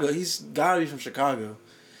Chicago. He's gotta be from Chicago.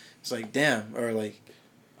 It's like, damn. Or like,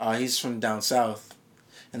 he's from down south.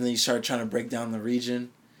 And then you start trying to break down the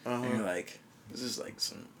region. And you're like, is this like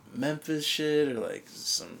some Memphis shit or like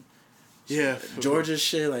some Georgia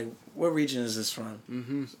shit? Like, what region is this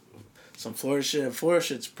from? Some Florida shit. Florida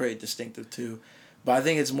shit's pretty distinctive too. But I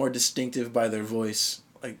think it's more distinctive by their voice.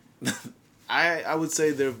 Like, I would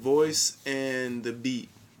say their voice and the beat.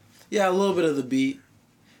 Yeah, a little bit of the beat.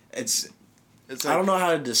 It's like, I don't know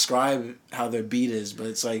how to describe how their beat is, but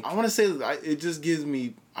it's like, I want to say it just gives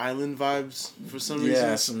me island vibes for some reason.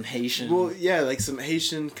 Yeah, some Haitian. Well, yeah, like some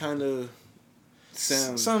Haitian kind of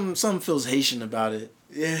sound. Some feels Haitian about it.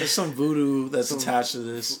 Yeah, there's some voodoo that's attached to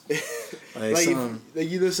this. Like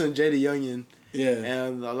you listen to JayDaYoungan. Yeah,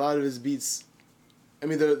 and a lot of his beats. I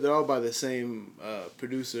mean, they're all by the same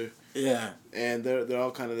producer. Yeah, and they're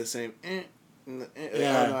all kind of the same. Yeah. I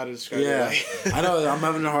don't know how to describe it. Like, I know, I'm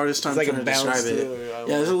having the hardest time trying to describe it.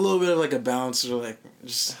 There's a little bit of like a bounce or like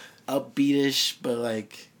just upbeatish, but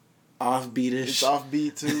like offbeatish. It's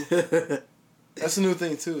offbeat too. That's a new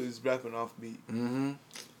thing too, is rapping offbeat.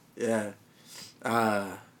 Yeah.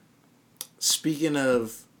 Speaking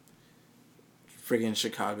of friggin'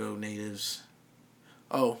 Chicago natives.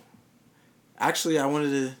 Oh. Actually, I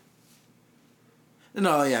wanted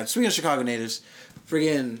to... Speaking of Chicago natives,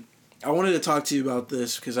 friggin'... I wanted to talk to you about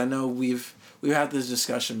this because I know we've had this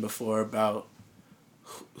discussion before about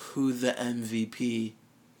who the MVP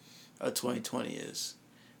of 2020 is.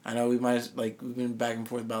 I know we've been back and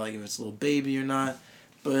forth about like if it's Lil Baby or not,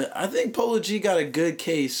 but I think Polo G got a good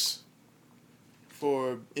case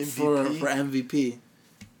for MVP. For MVP.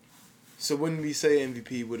 So when we say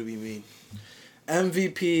MVP, what do we mean?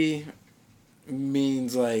 MVP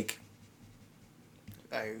means like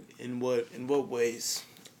in what ways?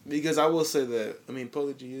 Because I will say that, I mean,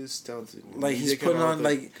 Polo G is talented. Like he's putting on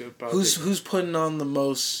like who's putting on the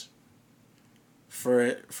most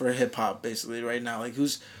for hip hop basically right now. Like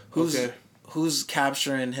who's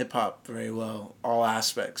capturing hip hop very well, all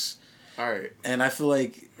aspects. All right. And I feel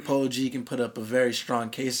like Polo G can put up a very strong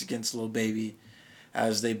case against Lil Baby,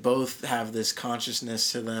 as they both have this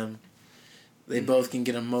consciousness to them, They both can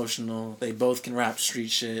get emotional. They both can rap street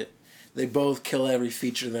shit. They both kill every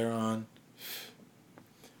feature they're on.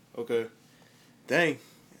 Okay. Dang.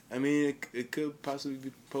 I mean, it could possibly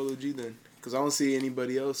be Polo G then. Because I don't see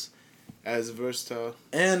anybody else as versatile.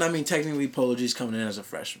 And, I mean, technically, Polo G's coming in as a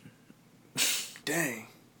freshman. Dang.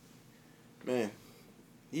 Man.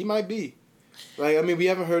 He might be. Like, I mean, we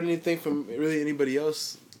haven't heard anything from really anybody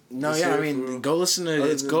else. No, yeah, I mean, go listen to...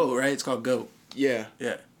 It's GOAT, right? It's called GOAT. Yeah.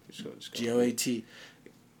 Yeah. GOAT.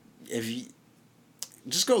 If you...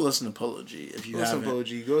 Just go listen to Polo G if you haven't. Polo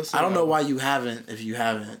G. Go listen I don't know why you haven't if you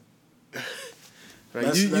haven't.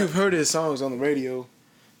 Right. You've heard his songs on the radio.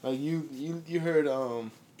 Like, you heard...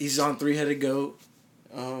 He's on Three-Headed Goat.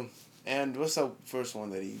 And what's that first one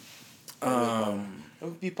that he...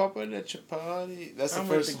 Be Papa at your party. That's the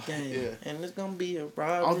first one. Yeah. And it's gonna be a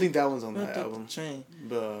robbery. I don't think that one's on that album.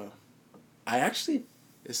 But I actually...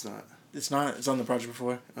 It's not. It's not? It's on the project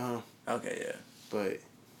before? Uh-huh. Okay, yeah. But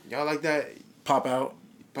y'all like that? Pop Out?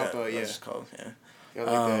 Pop Out, yeah. That's called, yeah. Y'all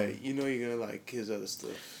like that. You know you're gonna like his other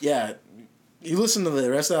stuff. Yeah. You listen to the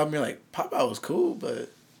rest of the album, you're like, Pop Out was cool, but...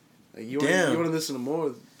 Like, you want to listen to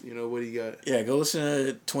more, you know, what he got. Yeah, go listen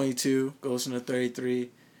to 22. Go listen to 33.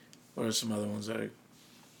 What are some other ones that are...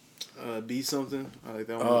 Be Something. I like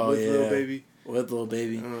that one. With Lil Baby. With Lil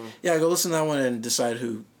Baby. Yeah, go listen to that one and decide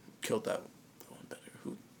who killed that one better.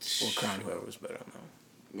 Who or crown whoever was better on that one.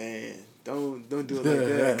 Man, don't do it like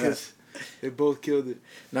that because they both killed it.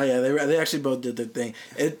 No, yeah, they actually both did their thing.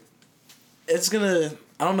 It's gonna...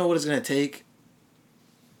 I don't know what it's gonna take,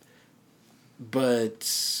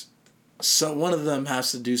 but one of them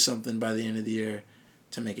has to do something by the end of the year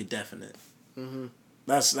to make it definite. Mm-hmm.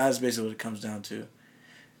 That's basically what it comes down to.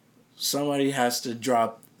 Somebody has to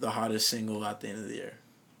drop the hottest single at the end of the year.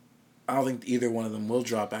 I don't think either one of them will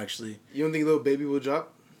drop, actually. You don't think Lil Baby will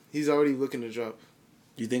drop? He's already looking to drop.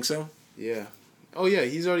 You think so? Yeah. Oh, yeah.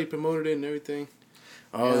 He's already promoted it and everything.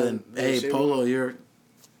 Oh, then, hey, Polo, you're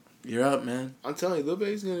up, man. I'm telling you, Lil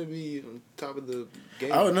Baby's going to be on top of the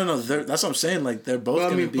game. Oh, no. That's what I'm saying. Like, they're both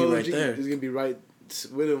going to be Polo right G there. He's going to be right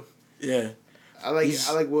with him. Yeah. I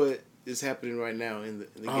like what is happening right now in the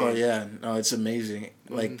game. Oh, yeah. No, it's amazing.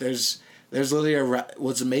 Mm-hmm. Like, there's literally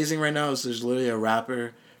what's amazing right now is there's literally a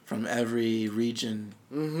rapper from every region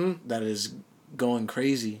that is going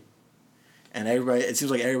crazy. And it seems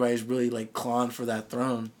like everybody's really, like, clawing for that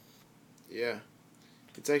throne. Yeah.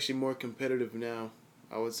 It's actually more competitive now,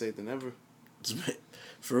 I would say, than ever.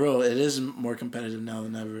 For real, it is more competitive now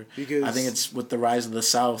than ever. Because I think it's with the rise of the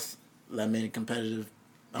South that made it competitive.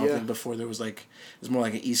 I don't think before there was, like... It was more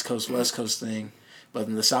like an East Coast, West Coast thing. But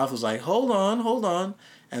then the South was like, hold on.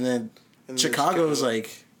 And then Chicago was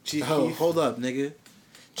like, Keef. Hold up, nigga.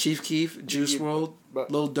 Chief Keef, Juice WRLD,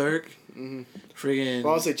 Lil Durk. Mm-hmm. Friggin'...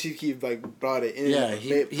 Well, I'll say Chief Keef, like, brought it in. Yeah, he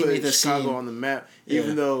made the Chicago scene on the map.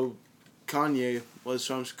 Even though Kanye was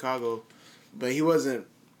from Chicago. But he wasn't...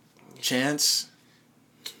 Chance.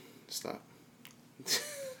 Stop.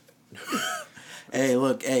 Hey,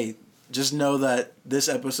 look, just know that this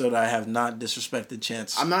episode I have not disrespected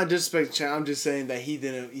Chance. I'm not disrespecting Chance. I'm just saying that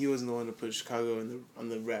he wasn't the one to put Chicago on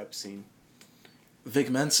the rap scene. Vic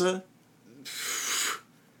Mensa?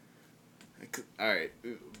 Alright.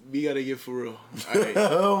 We gotta get for real. Alright.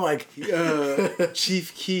 Oh my god.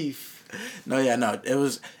 Chief Keef. No, it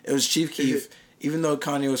was Chief Keef. Even though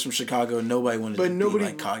Kanye was from Chicago, nobody wanted to be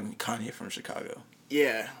like Kanye from Chicago.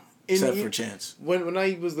 Yeah. Except for Chance. When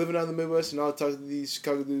I was living out in the Midwest and I'll talk to these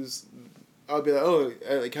Chicago dudes, I'll be like, oh,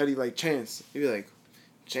 like, how do you like Chance? He'd be like,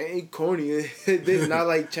 Chance corny. They did not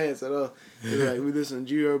like Chance at all. They'd be like, we listen to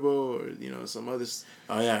G Herbo or, you know, some others.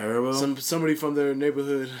 Oh, yeah, Herbo? Somebody from their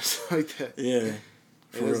neighborhood or something like that. Yeah.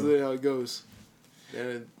 And that's literally how it goes.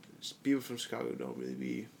 And people from Chicago don't really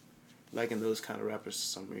be liking those kind of rappers for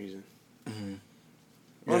some reason. Mm-hmm.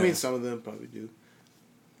 Well, I mean, some of them probably do.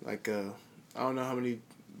 Like, I don't know how many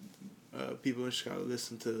people in Chicago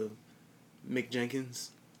listen to Mick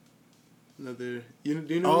Jenkins. Do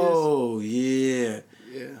you know? Oh yeah.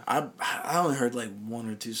 Yeah. I only heard like one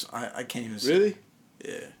or two. I can't even. Really?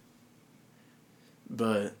 Yeah.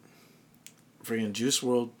 But, freaking Juice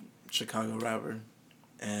WRLD, Chicago rapper,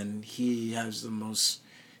 and he has the most.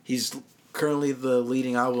 He's currently the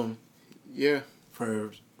leading album. Yeah.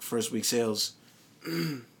 For first week sales.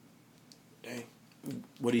 Dang.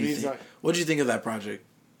 What do you think? What did you think of that project?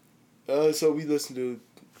 So we listened to,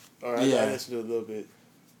 or I listened to it a little bit.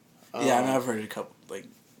 Yeah, I mean, I've heard it a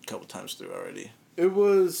couple times through already. It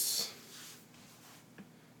was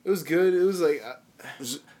good. It was like,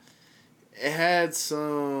 it had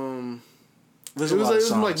some. It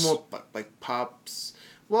was like more like pops.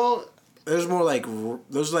 Well, there's like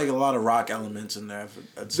a lot of rock elements in there.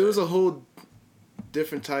 There was a whole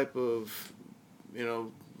different type of,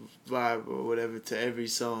 vibe or whatever to every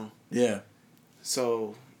song. Yeah.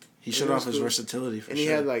 So he showed off his versatility for sure. And he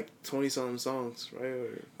had like 20-something songs,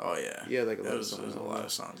 right? Oh yeah. Yeah, like a lot of songs. There's a lot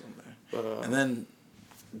of songs on there. But, and then,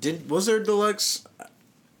 was there a deluxe?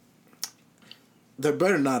 There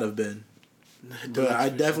better not have been. But I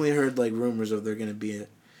definitely heard like rumors of there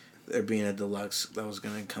being a deluxe that was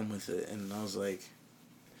gonna come with it, and I was like.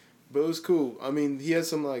 But it was cool. I mean, he had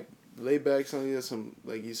some like laid back songs. He had some,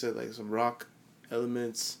 like you said, like some rock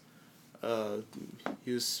elements.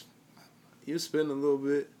 He was spinning a little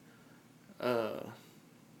bit. But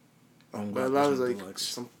a lot of like deluxe.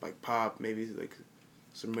 Some like pop, maybe like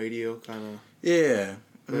some radio kind of. Yeah.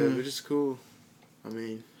 But just cool. I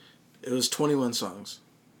mean, it was 21 songs.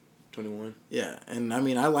 21. Yeah, and I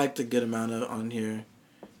mean, I liked a good amount of on here.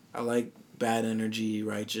 I like Bad Energy,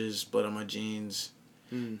 Righteous, Blood on My Jeans.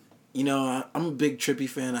 I'm a big Trippy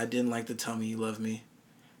fan. I didn't like the Tell Me You Love Me.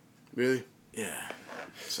 Really? Yeah.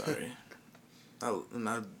 Sorry.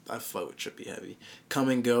 I fuck with Trippy heavy. Come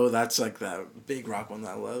and Go, that's like that big rock one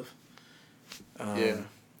that I love. Yeah.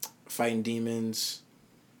 Fighting Demons.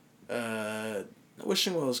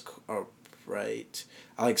 Wishing Well is right.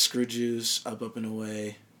 I like Screw Juice, Up and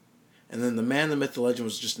Away. And then The Man, the Myth, the Legend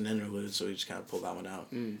was just an interlude, so we just kind of pulled that one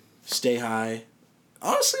out. Stay High.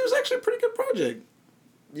 Honestly, it was actually a pretty good project.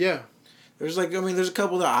 Yeah. There's a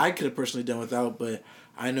couple that I could have personally done without, but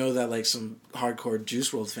I know that like some hardcore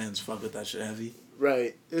Juice WRLD fans fuck with that shit heavy.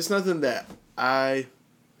 Right. It's nothing that I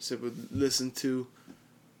would listen to,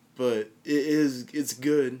 but it's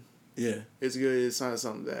good. Yeah. It's good. It's not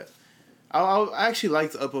something that I actually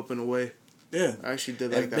liked Up and Away. Yeah. I actually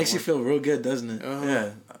did like that. It makes you feel real good, doesn't it? Uh-huh. Yeah.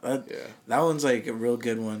 That one's like a real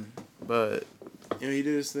good one. But he did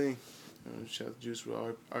his thing. Shout out to Juice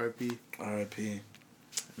WRLD, R.I.P. R.I.P.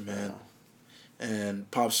 Man. And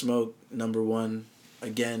Pop Smoke, #1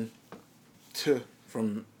 again.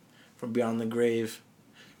 From Beyond the Grave.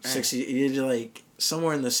 60. He did like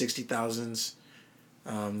somewhere in the 60,000s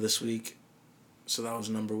this week. So that was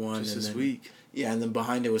 #1. Just this week. Yeah, and then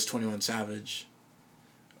behind it was 21 Savage.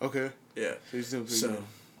 Okay. Yeah. So he's doing pretty good.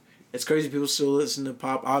 It's crazy people still listen to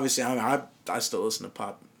pop. Obviously, I still listen to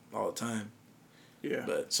pop all the time. Yeah.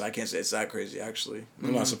 But so I can't say it's that crazy actually.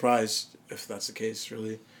 I'm not surprised if that's the case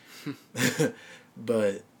really.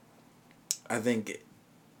 But I think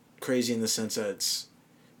crazy in the sense that it's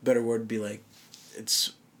better word would be like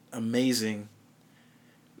it's amazing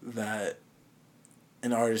that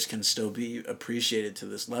an artist can still be appreciated to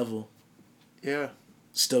this level. Yeah.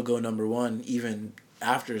 Still go #1 even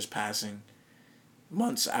after his passing.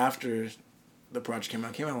 Months after the project came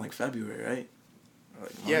out in like February, right? Or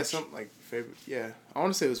like yeah, something like February. Yeah, I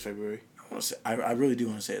want to say it was February. I really do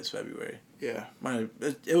want to say it's February. Yeah,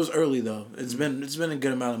 it was early though. It's been a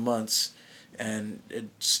good amount of months, and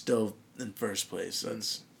it's still in first place.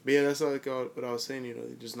 That's but yeah, that's like what I was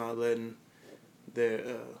saying. Just not letting their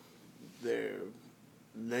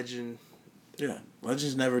legend. Yeah,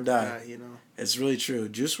 legends never die. Yeah, it's really true.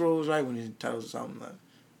 Juice WRLD was right when he titles something that,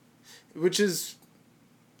 which is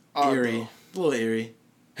eerie, a little eerie.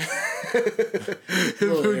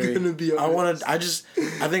 Gonna be honest.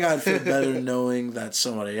 I think I'd feel better knowing that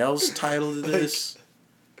somebody else titled this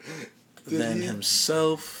than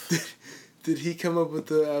himself. Did he come up with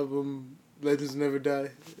the album Legends Never Die?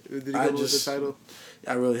 Did he come up with the title?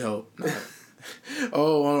 I really hope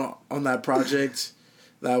not. On that project,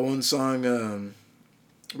 that one song,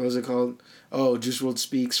 what was it called? Oh, Juice WRLD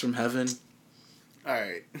Speaks from Heaven.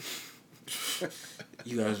 Alright.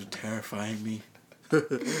 You guys are terrifying me.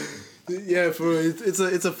 Yeah,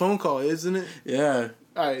 it's a phone call, isn't it? Yeah.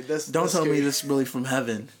 Alright, Don't tell me this is really from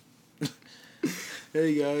heaven.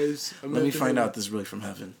 Hey guys, let me find out this is really from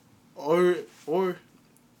heaven. Or,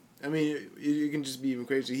 I mean, you can just be even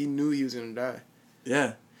crazier. He knew he was gonna die.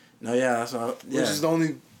 Yeah. No, yeah, that's all. Yeah. Which is the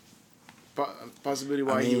only possibility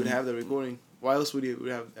why he would have the recording. Why else would he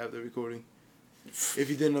have the recording? If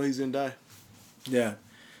he didn't know he was gonna die. Yeah,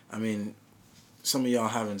 I mean, some of y'all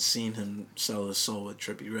haven't seen him sell his soul with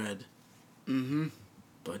Trippie Redd. Mm-hmm.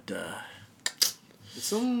 But it's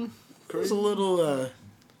some crazy. It was a little. It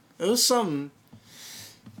was something.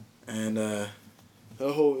 And it's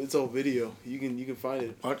a whole video. You can find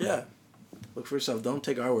it. Yeah. Look for yourself. Don't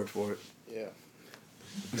take our word for it. Yeah.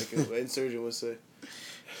 Like an Insurgent would say.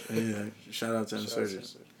 Yeah. Shout out to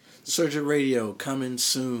Insurgent. Insurgent Radio coming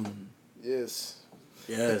soon. Yes.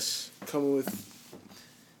 Yes. Coming with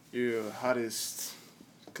your hottest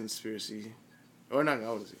conspiracy. Or not,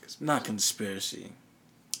 I would say conspiracy. Not conspiracy.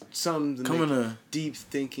 Something coming to deep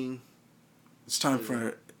thinking. It's time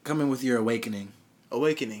for coming with your awakening.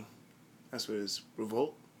 Awakening. That's what it is.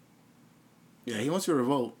 Revolt? Yeah, he wants to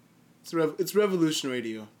revolt. It's Revolution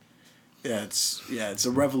Radio. Yeah, it's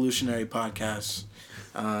a revolutionary podcast.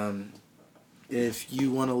 If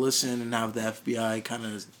you want to listen and have the FBI kind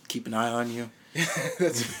of keep an eye on you,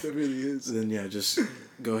 that really is. Then yeah, just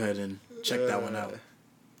go ahead and check that one out.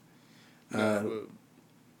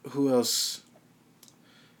 Who else?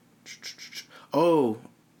 Oh,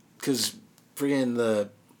 because friggin' the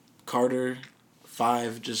Carter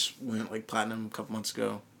 5 just went like platinum a couple months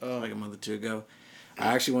ago, like a month or two ago.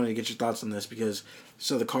 I actually wanted to get your thoughts on this because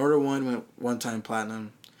the Carter 1 went 1 time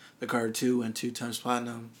platinum, the Carter 2 went 2 times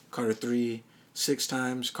platinum, Carter 3 6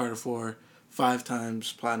 times, Carter 4 5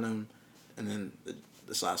 times platinum, and then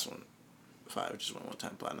this last one 5 just went 1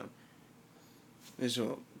 time platinum. This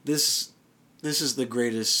is the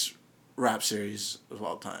greatest rap series of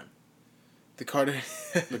all time. The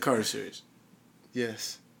Carter series.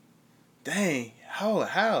 Yes. Dang,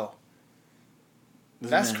 how?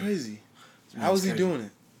 That's crazy. How is he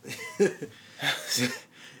doing it?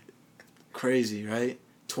 Crazy, right?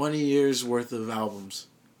 20 years worth of albums.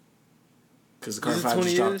 Because the Carter 5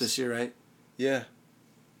 just dropped this year, right? Yeah.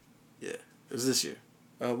 Yeah, it was this year.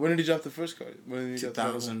 When did he drop the first Carter?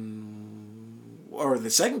 2000, or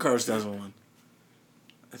the second Carter was 2001.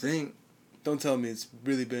 I think. Don't tell me it's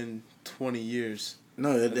really been 20 years.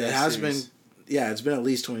 No, it has been. Yeah, it's been at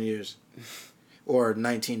least 20 years. Or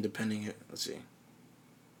 19, depending. Let's see.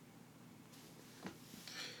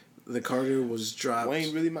 The Carter was dropped.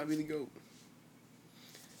 Wayne really might be the GOAT.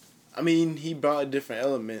 I mean, he brought a different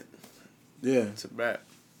element. Yeah. To rap.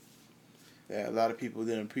 Yeah, a lot of people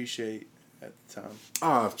didn't appreciate at the time.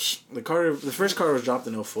 The first Carter was dropped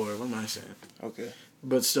in 2004. What am I saying? Okay.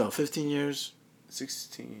 But still, 15 years.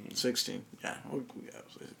 16. Yeah. We'll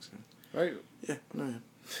 16. Right? Yeah. No,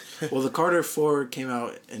 yeah. Well, the Carter 4 came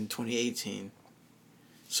out in 2018.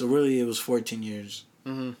 So really, it was 14 years.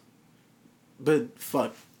 Mm-hmm. But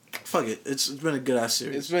fuck it. It's been a good ass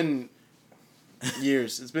series. It's been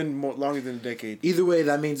years. It's been longer than a decade. Either way,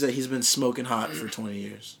 that means that he's been smoking hot for 20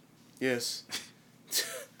 years. Yes.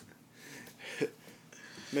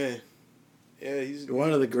 Man. Yeah, he's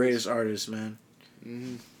one of the greatest artists, man.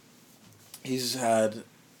 Mm-hmm. He's had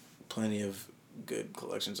plenty of good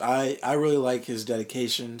collections. I really like his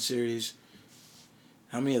Dedication series.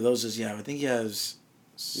 How many of those does he have? I think he has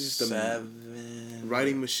 7.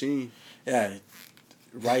 Writing machine. Yeah.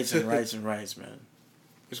 Writes, man.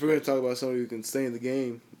 If we're going to talk about somebody who can stay in the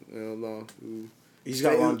game long, he's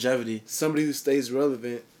got longevity. Somebody who stays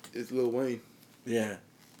relevant is Lil Wayne. Yeah.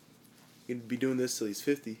 He'd be doing this till he's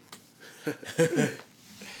 50.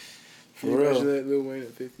 For real. Imagine that, Lil Wayne at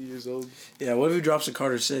 50 years old. Yeah, what if he drops a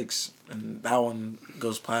Carter 6 and that one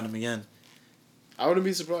goes platinum again? I wouldn't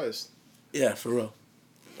be surprised. Yeah, for real.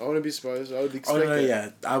 I wouldn't be surprised. I would expect that.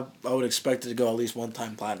 Yeah. I would expect it to go at least 1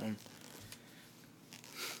 time platinum.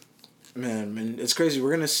 Man, it's crazy. We're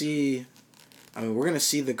going to see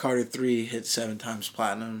the Carter 3 hit 7 times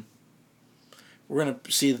platinum. We're going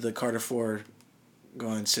to see the Carter 4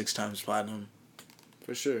 going 6 times platinum.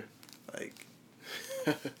 For sure. Like...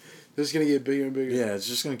 This is going to get bigger and bigger. Yeah, it's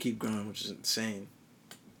just going to keep growing, which is insane.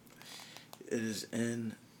 It is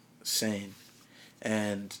insane.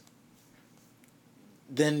 And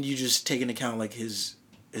then you just take into account, like, his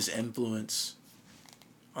influence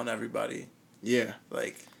on everybody. Yeah.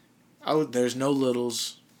 Like, there's no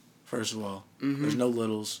littles, first of all. Mm-hmm. There's no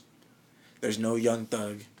littles. There's no Young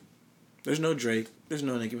Thug. There's no Drake. There's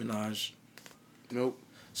no Nicki Minaj. Nope.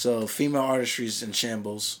 So, female artistry's in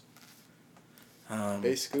shambles.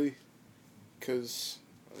 Basically. Because,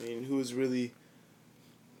 who was really...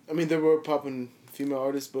 there were popping female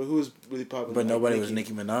artists, but who was really popping? But nobody was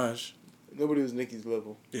Nicki Minaj. Nobody was Nicki's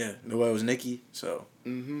level. Yeah, nobody was Nicki, so...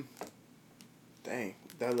 Mm-hmm. Dang,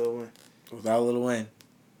 that Lil Wayne. Without Lil Wayne.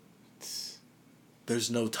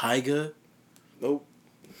 There's no Tyga. Nope.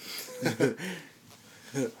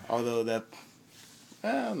 Although that...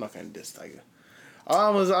 I'm not going to diss Tyga. I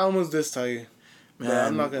almost dissed Tyga. Man,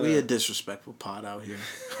 I'm not gonna... we a disrespectful pod out here.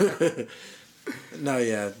 No,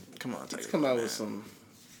 yeah. Come on, Tyga. Let's come out with some...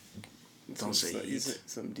 Don't say he's...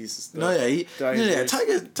 Some decent stuff. No, yeah.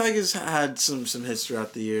 Tyga's had some hits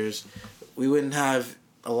throughout the years. We wouldn't have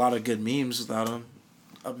a lot of good memes without him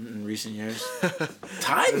up in recent years.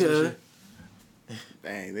 Tyga?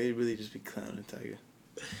 Dang, they really just be clowning Tyga.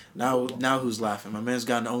 Now who's laughing? My man's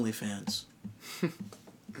got an OnlyFans.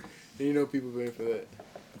 People paying for that.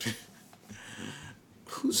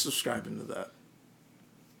 Who's subscribing to that?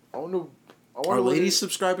 I wonder Are ladies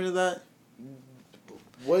subscribing to that?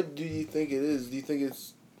 What do you think it is? Do you think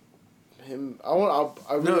it's him? I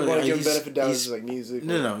really want to give him benefit of doubt. It's like music.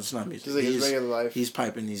 No, it's not music. Just like his regular life. He's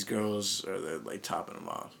piping these girls, or they're like topping him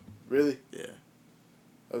off. Really? Yeah.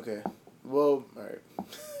 Okay. Well, all right.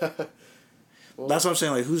 Well, that's what I'm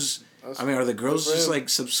saying. Like, are the girls just like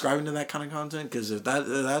subscribing to that kind of content? Because if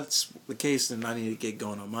that's the case, then I need to get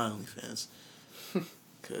going on my OnlyFans.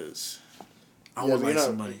 Because I would like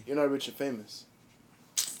some money. You're not rich and famous.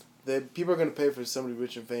 People are gonna pay for somebody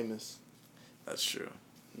rich and famous. That's true.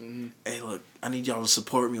 Mm-hmm. Hey, look, I need y'all to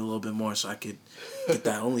support me a little bit more so I could get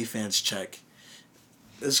that OnlyFans check.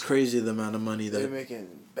 It's crazy the amount of money they're making.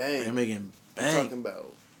 Bang. They're making bang. I'm talking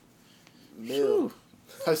about mil.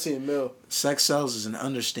 I seen mil. Sex sells is an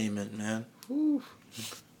understatement, man. Whew.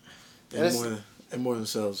 more than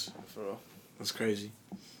sells. For real. That's crazy.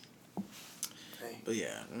 Hey. But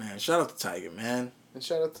yeah, man, shout out to Tiger, man. And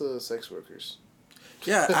shout out to the sex workers.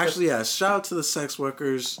 Yeah, actually, yeah. Shout out to the sex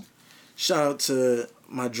workers. Shout out to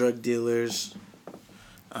my drug dealers.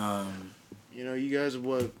 You guys are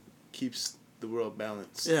what keeps the world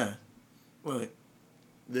balanced. Yeah. Well,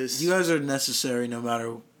 you guys are necessary no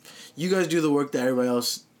matter... You guys do the work that everybody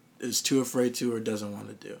else is too afraid to or doesn't want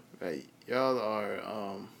to do. Right. Y'all are,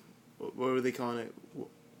 what were they calling it?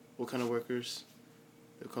 What kind of workers?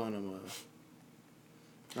 They're calling them,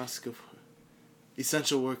 not skilled...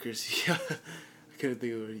 Essential workers. Yeah. I couldn't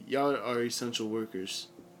think of it. Y'all are essential workers.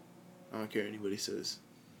 I don't care what anybody says.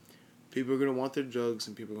 People are going to want their drugs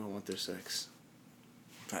and people are going to want their sex.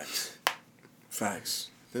 Facts. Facts.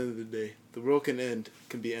 At the end of the day, the world can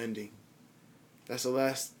be ending. That's the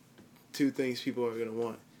last two things people are going to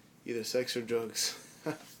want. Either sex or drugs.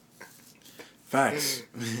 Facts.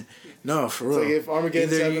 No, for real. Like if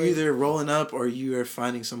Armageddon's you're either rolling up or you are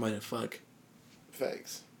finding somebody to fuck.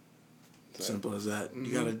 Facts. Simple as that.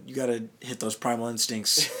 Mm-hmm. You gotta hit those primal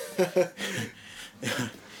instincts.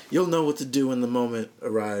 You'll know what to do when the moment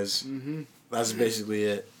arrives. Mm-hmm. That's basically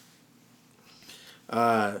it.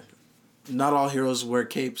 Not All Heroes Wear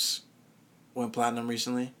Capes went platinum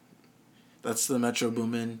recently. That's the Metro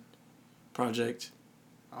Boomin project.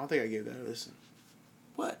 I don't think I gave that a listen.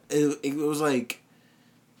 What? It was like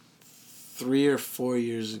 3 or 4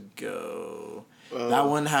 years ago. That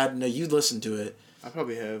one had you listened to it. I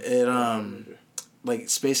probably have. It like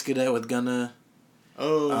Space Cadet with Gunna.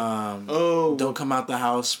 Don't Come Out the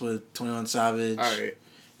House with 21 Savage. All right.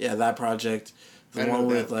 Yeah, that project. The one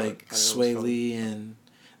with like Sway Lee and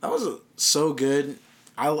that was so good.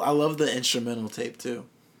 I love the instrumental tape too.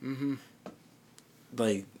 Mhm.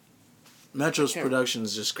 Like Metro's production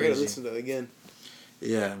is just crazy. I gotta listen to that again.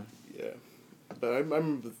 Yeah. Yeah, but I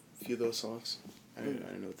remember a few of those songs. I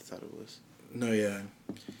didn't know what the title was. No, yeah.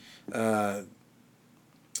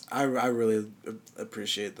 I really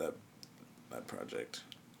appreciate that project.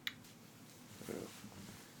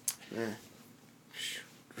 Yeah.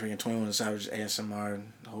 Freaking 21 Savage ASMR,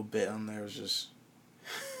 the whole bit on there was just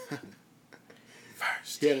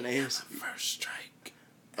first. He had an ASMR. First strike.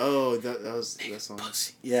 Oh, that was that song.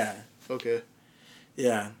 Pussy. Yeah. Okay.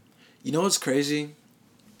 Yeah. You know what's crazy?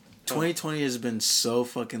 2020 has been so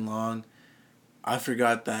fucking long. I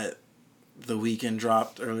forgot that The Weeknd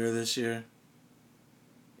dropped earlier this year.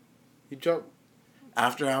 He dropped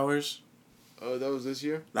After Hours. Oh, that was this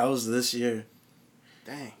year? That was this year.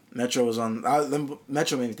 Dang. Metro was on.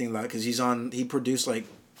 Metro made me think about it because he produced like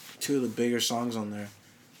 2 of the bigger songs on there.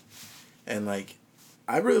 And like,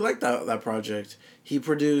 I really liked that project. He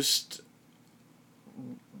produced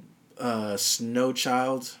Snow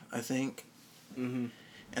Child, I think. Mm-hmm.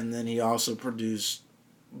 And then he also produced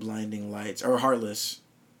Blinding Lights, or Heartless.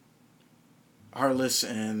 Heartless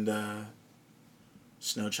and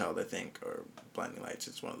Snow Child, I think, or Blinding Lights.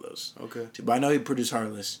 It's one of those. Okay. But I know he produced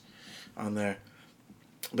Heartless on there.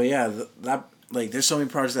 But yeah, that like there's so many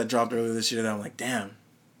projects that dropped earlier this year that I'm like, damn.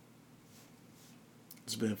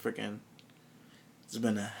 It's been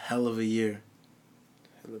a hell of a year.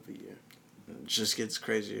 Hell of a year. It just gets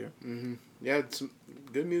crazier. Mm-hmm. Yeah, some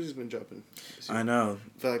good music's been dropping. I know.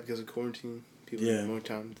 I feel like because of quarantine, people have more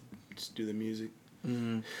time to just do the music.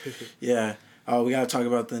 Mm-hmm. Yeah. Oh, we gotta talk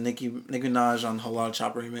about the Nicki Minaj on Whole Lotta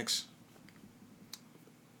Choppa remix.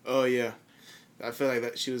 Oh yeah, I feel like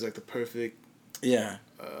that she was like the perfect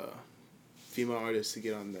female artist to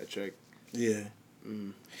get on that track. Yeah.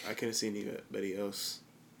 I couldn't see anybody else,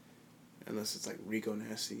 unless it's like Rico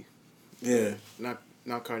Nasty. Yeah. Not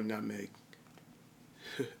Cardi, not Meg.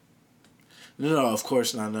 No, of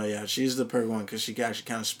course not. No, yeah, she's the perfect one because she can actually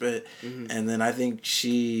kind of spit, and then I think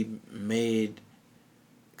she made.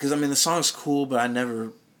 Because I mean the song's cool, but I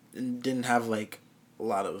didn't have like a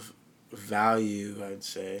lot of value. I'd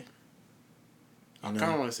say. I kind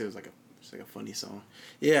of want to say it was like a funny song.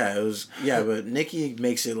 Yeah, it was. Yeah, but Nicki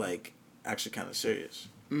makes it like actually kind of serious.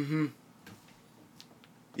 Mm-hmm.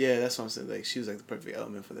 Yeah, that's what I'm saying. Like she was like the perfect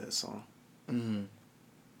element for that song. Mm-hmm.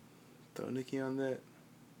 Throw Nicki on that.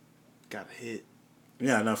 Got a hit.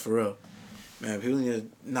 Yeah, no, for real. Man, people need to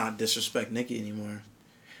not disrespect Nicki anymore.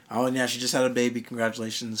 Oh, and yeah, she just had a baby.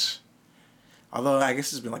 Congratulations. Although, I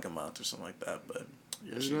guess it's been like a month or something like that, but...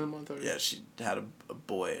 Yeah, it's been a month already? Yeah, she had a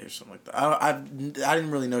boy or something like that. I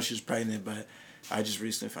didn't really know she was pregnant, but I just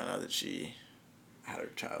recently found out that she had her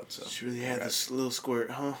child, so... She really had this little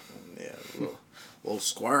squirt, huh? Yeah, little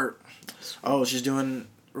squirt. Oh, she's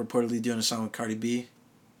reportedly doing a song with Cardi B.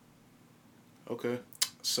 Okay.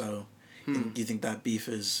 So, do you think that beef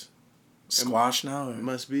is squashed now? Or? It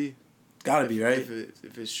must be. Gotta be, right?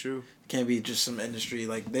 If it's true. It can't be just some industry.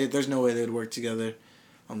 Like, there's no way they'd work together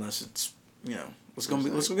unless it's, let's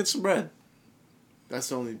go get some bread. That's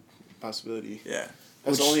the only possibility. Yeah.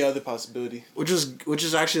 That's the only other possibility. Which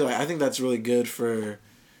is actually, like, I think that's really good for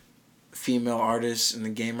female artists in the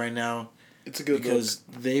game right now. It's a good because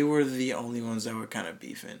they were the only ones that were kind of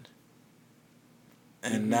beefing.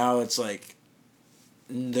 And now it's like,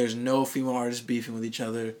 there's no female artists beefing with each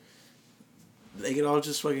other. They could all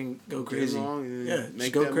just fucking go crazy. Yeah,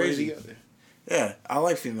 make go that crazy. money together. Yeah, I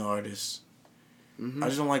like female artists. I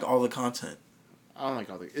just don't like all the content. I don't like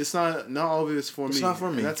all the... It's not all of it is for me. It's not for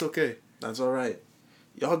me. And that's okay. That's all right.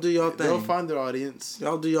 Y'all do y'all thing. They'll find their audience.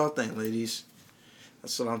 Y'all do y'all thing, ladies.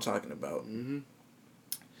 That's what I'm talking about.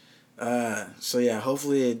 So yeah,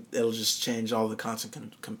 hopefully it'll just change all the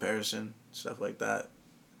content comparison, stuff like that.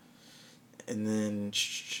 And then,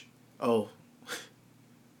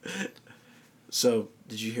 so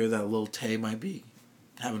did you hear that Lil Tay might be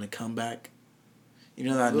having a comeback? You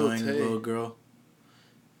know that annoying little girl?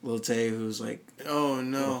 Lil Tay, who's like... Oh,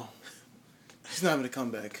 no. She's not having a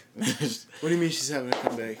comeback. What do you mean she's having a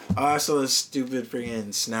comeback? I saw this stupid freaking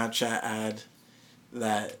Snapchat ad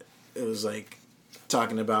that it was like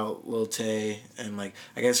talking about Lil Tay, and like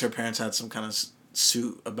I guess her parents had some kind of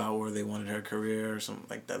suit about where they wanted her career or something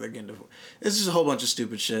like that. They're getting divorced. It's just a whole bunch of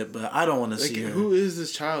stupid shit, but I don't want to see her. Who is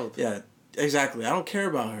this child? Yeah, exactly. I don't care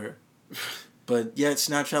about her. But yet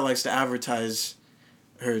Snapchat likes to advertise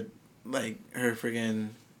her, like her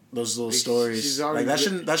freaking those little stories. Like that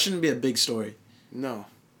shouldn't be a big story. No.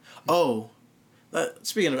 Oh,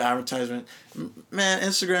 speaking of advertisement, man,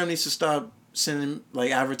 Instagram needs to stop sending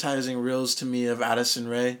like advertising reels to me of Addison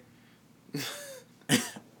Rae.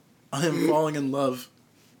 I am falling in love.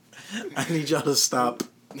 I need y'all to stop.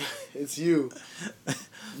 It's you.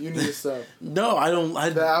 You need to stop. No, I don't.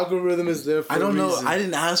 The algorithm is there for I don't a know. reason. I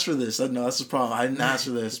didn't ask for this. No, that's the problem. I didn't ask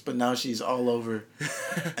for this, but now she's all over.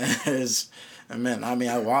 Man, I mean,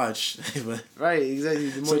 I watch. But right, exactly.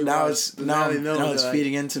 The more so you now watch, it's now it's like,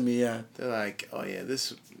 feeding into me. Yeah, they're like, oh yeah,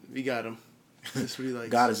 we got him. This what he likes.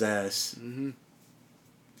 Got his ass.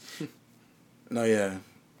 No, yeah.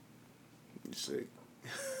 Sick.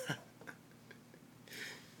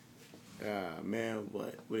 Man,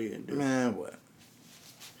 what? What are you gonna do? Man, what?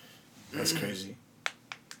 That's crazy.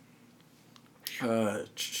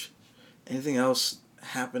 Anything else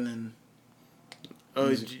happening? Oh,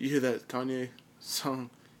 did you hear that Kanye song?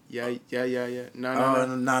 Yeah.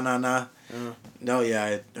 Nah. No, yeah,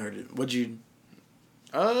 I heard it. What'd you...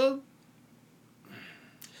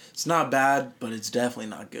 It's not bad, but it's definitely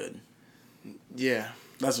not good. Yeah.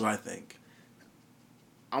 That's what I think.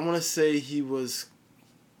 I want to say he was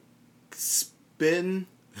spitting...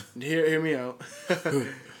 Hear me out.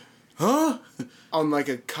 Huh? On like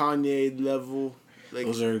a Kanye level. Like,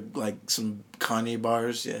 those are like some Kanye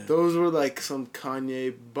bars, yeah. Those were like some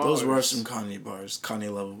Kanye bars. Those were some Kanye bars,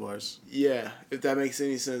 Kanye level bars. Yeah, if that makes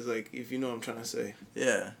any sense, like if you know what I'm trying to say.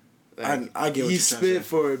 Yeah, like, I get what you're trying to say. He spit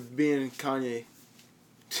for being Kanye.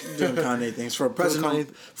 Doing Kanye things for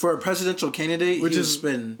a presidential candidate, which is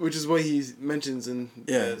what he mentions in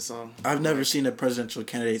that song. I've never seen a presidential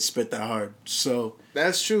candidate spit that hard, so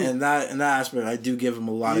that's true. And that aspect, I do give him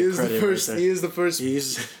a lot of credit. He is the first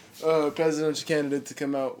presidential candidate to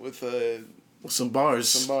come out with some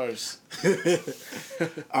bars.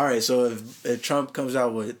 All right, so if Trump comes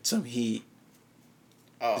out with some heat,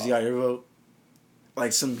 has he got your vote?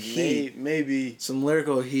 Like some heat, maybe some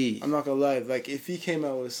lyrical heat. I'm not gonna lie. Like if he came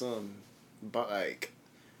out with some, like,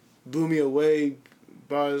 blew me away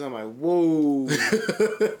bars, I'm like, whoa.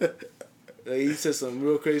 Like he said some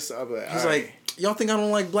real crazy stuff. He's like, y'all think I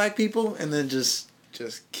don't like black people, and then just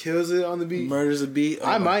kills it on the beat, murders the beat.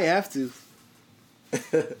 I might have to.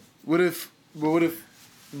 What if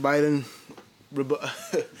Biden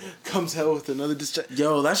comes out with another distraction?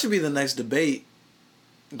 Yo, that should be the next debate.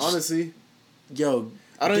 Honestly. Yo,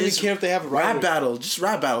 I don't even care if they have a rap battle. Just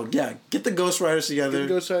rap battle. Yeah, get the ghostwriters together.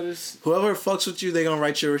 Whoever fucks with you, they're gonna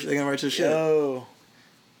write your shit. Yo,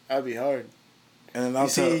 that'd be hard. And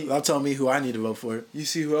then they'll tell me who I need to vote for. You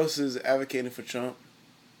see who else is advocating for Trump?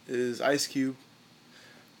 is Ice Cube.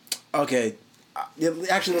 Okay.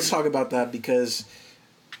 Actually, let's talk about that because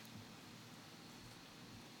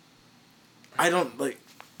I don't like.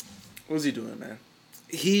 What's he doing, man?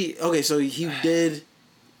 So he did.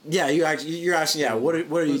 Yeah, you're asking. Yeah, what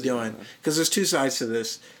are you doing? Because there's two sides to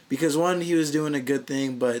this. Because one, he was doing a good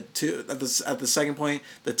thing, but two, at the second point,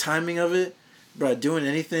 the timing of it, bro, doing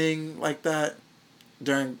anything like that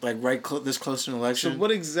during like this close to an election. So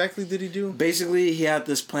what exactly did he do? Basically, he had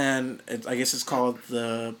this plan. I guess it's called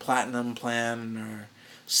the Platinum Plan or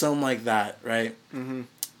something like that, right? Mm-hmm.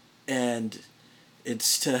 And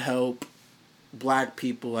it's to help black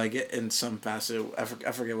people, like in some facet. I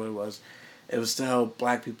forget what it was. It was to help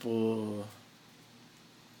black people.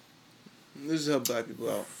 This is help black people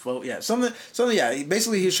out. Vote, yeah, something. Yeah,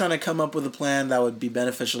 basically, he was trying to come up with a plan that would be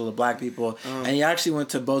beneficial to black people, and he actually went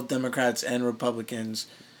to both Democrats and Republicans.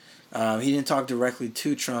 He didn't talk directly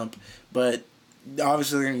to Trump, but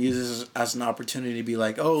obviously they're going to use this as an opportunity to be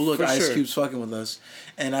like, "Oh, look, Ice Cube's fucking with us,"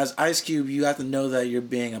 and as Ice Cube, you have to know that you're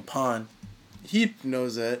being a pawn. He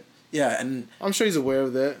knows that. Yeah, and I'm sure he's aware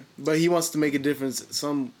of that, but he wants to make a difference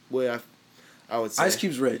some way. I would say Ice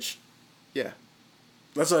Cube's rich. Yeah,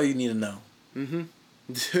 that's all you need to know. Mm-hmm.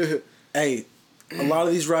 Hey, a lot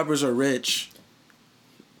of these rappers are rich.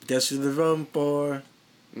 Guess who they're voting for?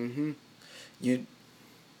 Mm-hmm.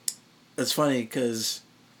 It's funny because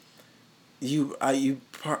you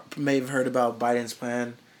may have heard about Biden's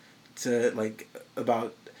plan to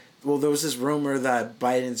there was this rumor that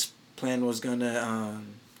Biden's plan was gonna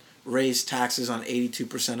raise taxes on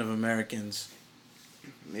 82% of Americans.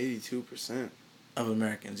 82% of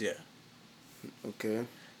Americans, yeah. Okay.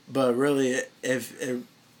 But really, if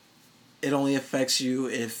it only affects you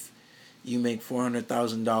if you make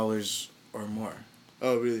 $400,000 or more.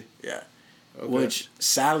 Oh, really? Yeah. Okay. Which,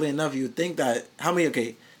 sadly enough, you would think that how many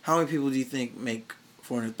people do you think make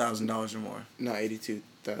 $400,000 or more? Not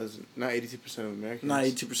 82,000. Not 82% of Americans. Not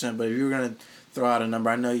 82%, but if you were gonna throw out a number,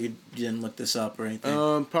 I know you didn't look this up or anything.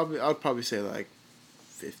 I'd probably say like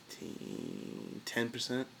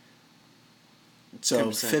 10%. So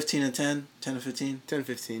 10%. 15 and 10? 10 and 15? 10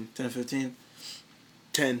 15. 10 and 15?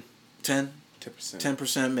 10. 10? 10%.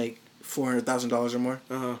 10% make $400,000 or more?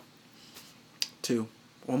 Uh-huh. 2.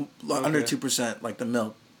 Under 2%, like the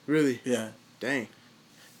milk. Really? Yeah. Dang.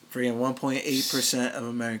 Freaking 1.8% of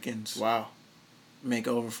Americans. Wow. Make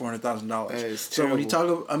over $400,000. That is so terrible. when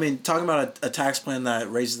you talking about a tax plan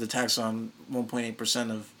that raises the tax on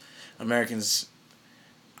 1.8% of Americans,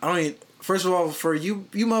 first of all, for you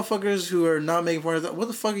motherfuckers who are not making $400,000, what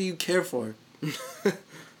the fuck do you care for?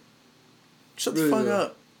 Shut the fuck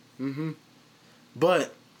up. Mm-hmm.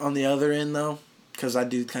 But on the other end, though, because I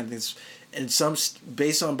do kind of think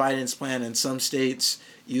based on Biden's plan, in some states,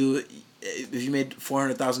 if you made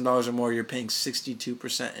 $400,000 or more, you're paying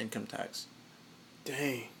 62% income tax.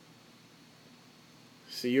 Dang.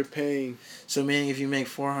 So you're paying. So meaning if you make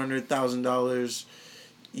 $400,000,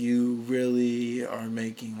 you really are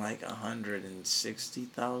making like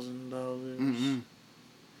 $160,000. Mm-hmm.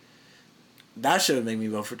 That should make me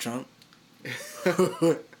vote for Trump.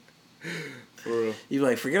 For real. You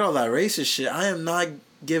like forget all that racist shit. I am not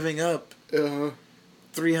giving up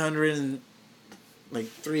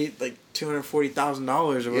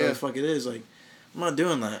 $240,000 or whatever the fuck it is. Like, I'm not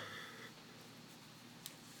doing that.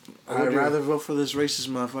 I'd rather vote for this racist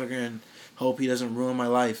motherfucker and hope he doesn't ruin my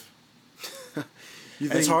life.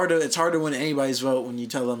 It's hard to win anybody's vote when you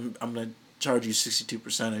tell them I'm gonna charge you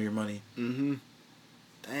 62% of your money. Mm-hmm.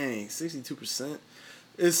 Dang, 62%.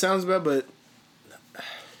 It sounds bad,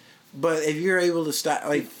 but if you're able to stop,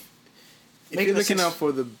 like, if you're looking out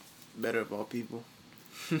for the better of all people.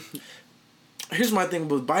 Here's my thing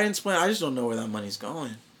with Biden's plan. I just don't know where that money's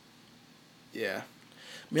going. Yeah.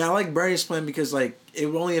 I mean, I like Bernie's plan because like it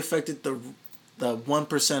only affected the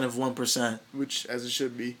 1% of 1%, which as it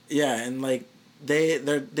should be. Yeah, and like they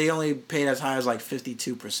only paid as high as like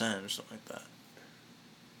 52% or something like that.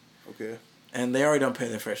 Okay. And they already don't pay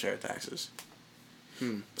their fair share of taxes.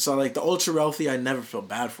 So like the ultra wealthy, I never feel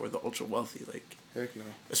bad for the ultra wealthy. Like, heck no.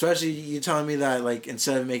 Especially you telling me that like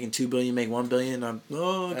instead of making $2 billion, you make $1 billion. I'm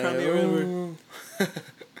cry me a river.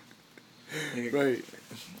 Right.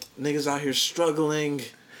 Niggas out here struggling.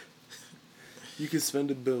 You can spend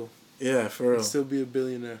a bill. Yeah, for real. And still be a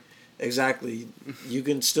billionaire. Exactly. You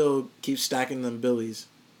can still keep stacking them billies.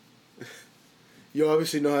 You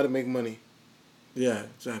obviously know how to make money. Yeah,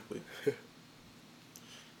 exactly.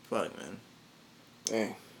 Fuck, man.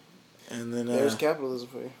 Dang. And then there's capitalism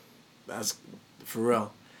for you. That's for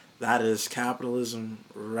real. That is capitalism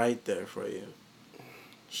right there for you.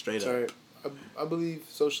 Straight up. Sorry. I believe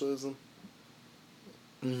socialism.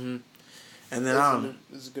 Mm-hmm. And then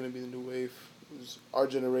this is gonna be the new wave. It's our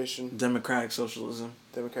generation. Democratic socialism.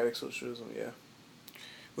 Democratic socialism, yeah.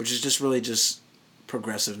 Which is just really just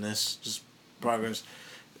progressiveness, just progress.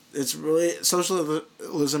 It's really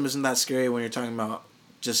socialism isn't that scary when you're talking about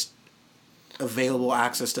just available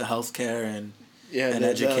access to healthcare and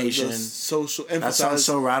education. The social emphasis. That sounds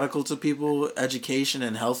so radical to people. Education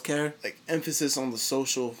and healthcare. Like emphasis on the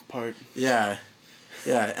social part. Yeah.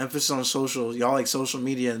 Yeah, emphasis on social. Y'all like social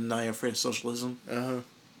media and now you're afraid of socialism.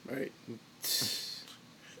 Right.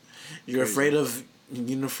 You're afraid of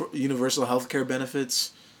universal healthcare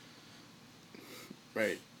benefits.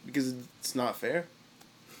 Right. Because it's not fair.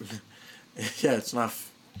 Yeah, it's not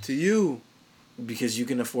to you. Because you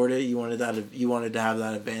can afford it. You wanted to have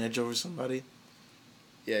that advantage over somebody.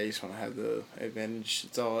 Yeah, you just want to have the advantage.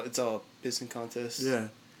 It's all pissing contest. Yeah.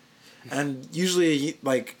 And usually,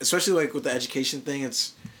 like, especially like with the education thing,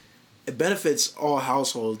 it benefits all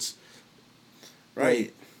households. Right.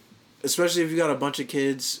 Like, especially if you got a bunch of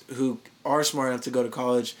kids who are smart enough to go to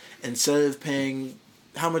college, instead of paying,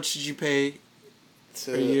 how much did you pay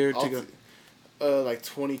a year to go? Like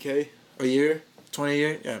 $20,000 a year. 20 a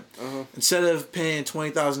year, yeah. Instead of paying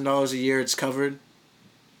 $20,000 a year, it's covered.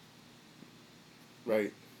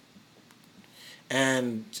 Right.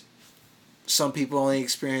 And some people only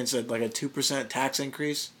experience a 2% tax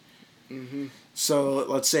increase. Mm-hmm. So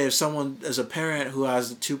let's say if someone is a parent who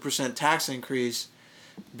has a 2% tax increase,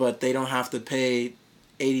 but they don't have to pay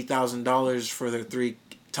 $80,000 for their 3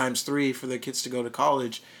 for their kids to go to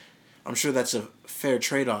college, I'm sure that's a fair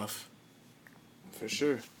trade-off. For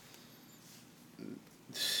sure.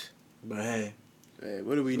 But hey,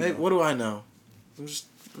 what do we know? What do I know? I'm just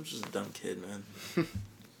a dumb kid, man.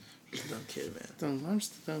 Just a dumb kid, man. I'm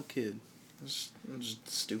just a dumb kid. I'm just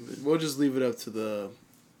stupid. We'll just leave it up to the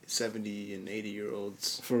 70 and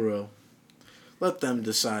 80-year-olds. For real. Let them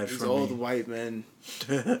decide for me. All the white men.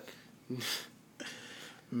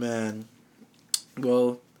 Man.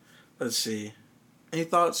 Well, let's see. Any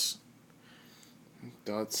thoughts?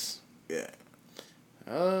 Thoughts? Yeah.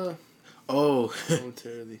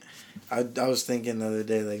 Momentarily. I was thinking the other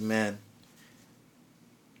day, like, man,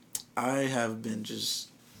 I have been just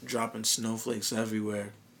dropping snowflakes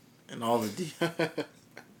everywhere, and all the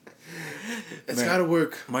it's gotta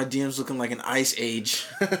work. My DM's looking like an ice age.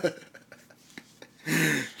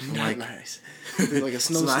 Not nice. Like a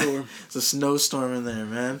snowstorm. It's a snowstorm in there,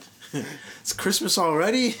 man. It's Christmas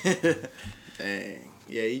already. Dang.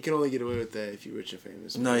 Yeah, you can only get away with that if you're rich and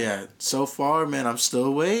famous. No, yeah. So far, man, I'm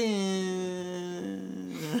still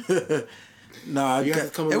waiting. No,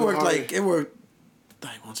 it worked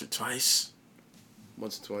like once or twice.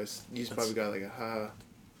 Once or twice. You probably got like a ha.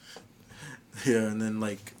 Yeah, and then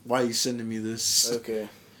like, why are you sending me this? Okay.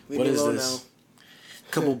 Leave what me is alone this?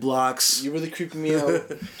 now. Couple blocks. You're really creeping me out.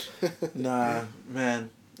 Nah, man.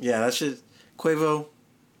 Yeah, that shit. Quavo,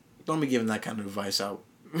 don't be giving that kind of advice out.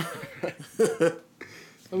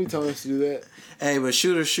 Don't be telling us to do that. Hey, but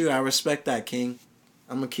shoot. I respect that, King.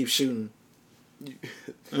 I'm gonna keep shooting.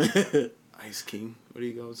 Ice King. What are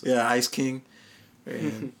you going to say? Yeah, Ice King.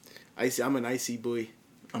 Icy. I'm an icy boy.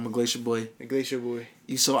 I'm a glacier boy. A glacier boy.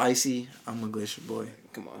 You so icy. I'm a glacier boy.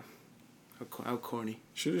 Come on. How corny.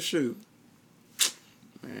 Shoot.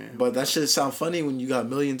 Man. But that shit sound funny when you got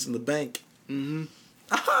millions in the bank. Mm-hmm.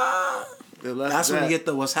 That's when you get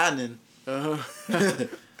the what's happening.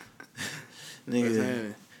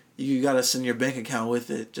 Nigga, you gotta send your bank account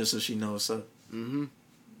with it just so she knows what's up. Mm-hmm.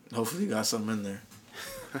 Hopefully you got something in there.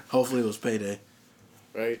 Hopefully it was payday.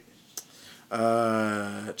 Right.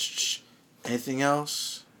 Anything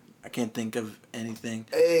else? I can't think of anything.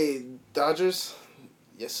 Hey, Dodgers.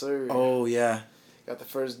 Yes, sir. Oh, yeah. Got the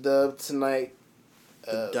first dub tonight.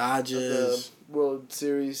 The Dodgers. The World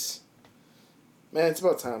Series. Man, it's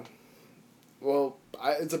about time. Well,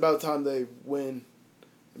 it's about time they win.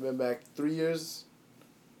 They've been back 3 years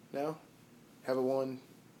now. Haven't won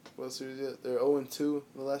World Series yet. They're 0-2 in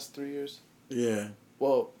the last 3 years. Yeah.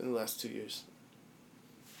 Well, in the last 2 years.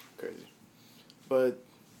 Crazy. But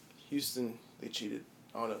Houston, they cheated.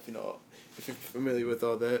 I don't know if if you're familiar with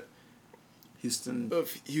all that. Houston.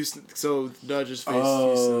 So Dodgers faced Houston.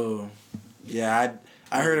 Oh. Yeah,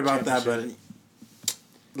 I heard about that, but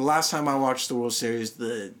the last time I watched the World Series,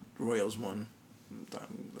 the Royals won.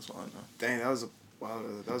 That's all I know. Dang, that was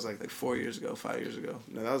that was like 4 years ago, 5 years ago.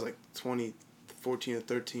 No, that was like 2014 or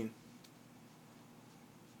 13.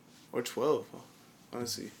 Or 12,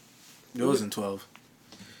 honestly. It wasn't 12.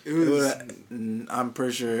 It was, I'm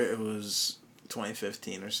pretty sure it was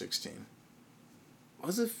 2015 or 16.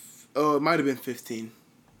 Was it? Oh, it might have been 15.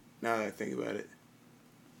 Now that I think about it.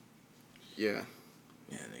 Yeah.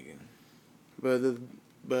 Yeah, nigga. But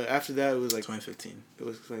But after that, it was like 2015. It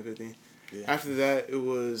was 2015. Yeah. After that, it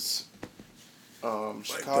was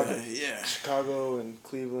Chicago, Chicago and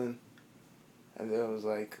Cleveland, and then it was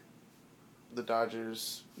like the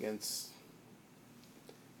Dodgers against.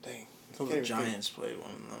 Dang. I thought the Giants played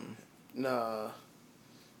one of them. Nah,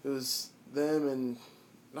 it was them and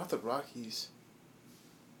not the Rockies.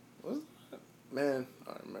 Was it? Man,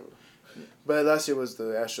 I don't remember. But last year was the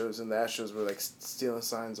Astros, and the Astros were like stealing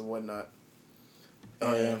signs and whatnot.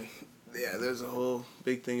 Oh yeah. Yeah, there's a whole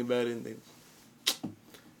big thing about it. And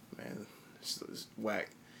it's whack.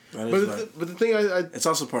 But the thing it's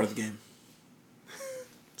also part of the game.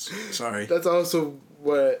 Sorry. That's also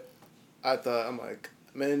what I thought. I'm like,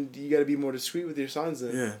 man, you got to be more discreet with your signs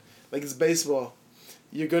then. Yeah. Like it's baseball.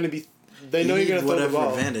 You're going to be. They know you're going to throw the ball.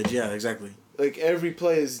 Whatever advantage. Yeah, exactly. Like every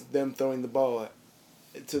play is them throwing the ball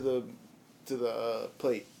to the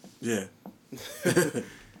plate. Yeah.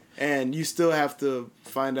 And you still have to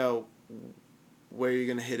find out where you're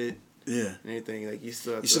gonna hit it. Yeah. And everything. Like you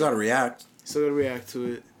still gotta react. Still gotta react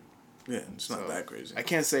to it. Yeah, it's not that crazy. I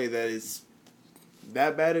can't say that it's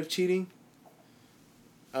that bad of cheating.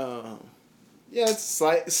 Yeah, it's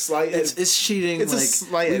slight. It's cheating. It's like, a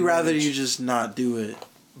slight. We'd advantage. rather you just not do it.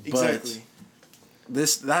 Exactly.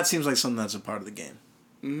 But that seems like something that's a part of the game.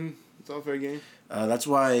 Mm-hmm. It's all fair game. That's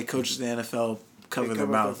why coaches in the NFL cover their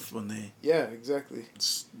mouth when they. Yeah, exactly.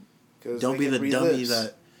 Don't be the dummy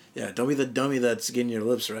that. Yeah, don't be the dummy that's getting your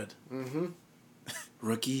lips read. Mm-hmm.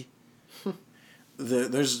 Rookie.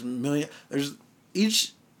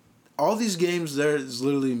 All these games, there's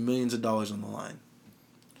literally millions of dollars on the line.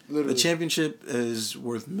 Literally. The championship is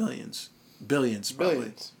worth billions,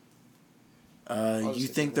 probably. You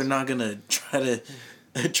think they're not gonna try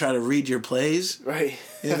to read your plays? Right.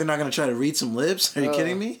 You think they're not gonna try to read some lips? Are you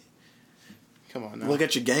kidding me? Come on now. Look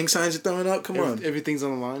at your gang signs you're throwing up. Come on. Everything's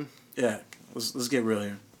on the line. Yeah. Let's get real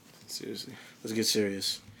here. Seriously. Let's get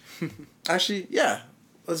serious. Actually, yeah.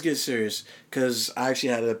 Let's get serious. Because I actually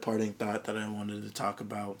had a parting thought that I wanted to talk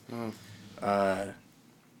about.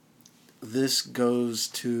 This goes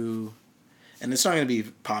to... And it's not going to be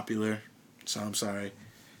popular, so I'm sorry.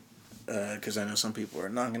 Because I know some people are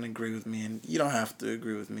not going to agree with me, and you don't have to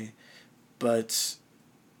agree with me. But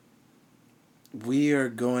we are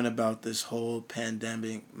going about this whole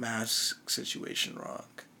pandemic mask situation wrong.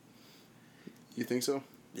 You think so?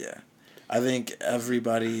 Yeah. I think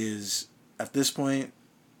everybody is, at this point,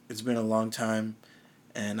 it's been a long time,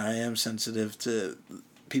 and I am sensitive to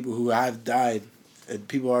people who have died.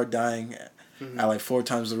 People are dying at like 4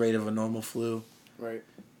 times the rate of a normal flu. Right.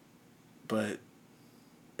 But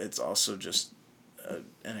it's also just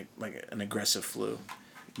an aggressive flu.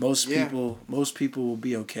 Most people will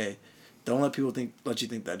be okay. Don't let people let you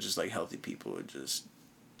think that just like healthy people are just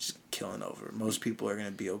killing over. Most people are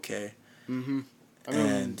gonna be okay. Mm-hmm. I know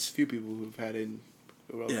a few people who've had it in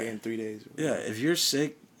 3 days. Yeah, if you're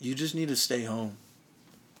sick, you just need to stay home.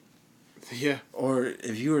 Yeah. Or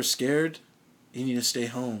if you are scared, you need to stay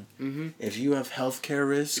home. Mm-hmm. If you have healthcare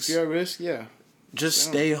risks, if you're at risk, yeah, just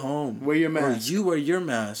stay home. Wear your mask. Or you wear your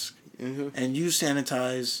mask, and you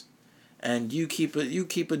sanitize, and you keep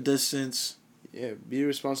a distance. Yeah, be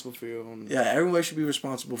responsible for your own. Yeah, everybody should be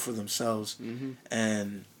responsible for themselves,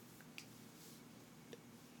 and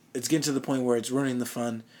it's getting to the point where it's ruining the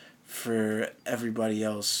fun for everybody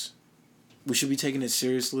else. We should be taking it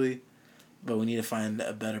seriously, but we need to find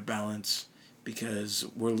a better balance because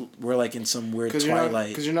we're like in some weird twilight.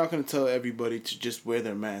 Because you're not going to tell everybody to just wear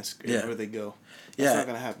their mask wherever they go. That's not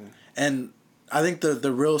going to happen. And I think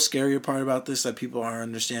the real scarier part about this that people aren't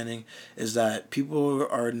understanding is that people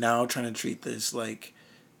are now trying to treat this like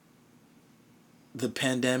the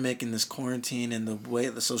pandemic and this quarantine and the way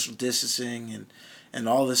the social distancing and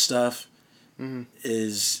all this stuff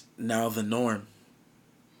is now the norm.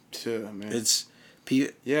 Sure, man.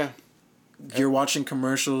 You're watching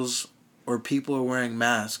commercials or people are wearing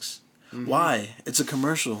masks. Why? It's a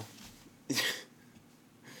commercial.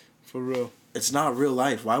 For real. It's not real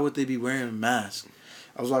life. Why would they be wearing a mask?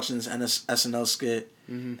 I was watching this SNL skit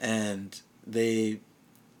and the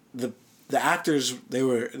actors they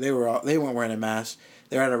weren't wearing a mask.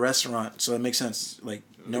 They're at a restaurant, so it makes sense. Like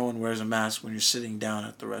no one wears a mask when you're sitting down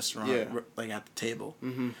at the restaurant, like at the table.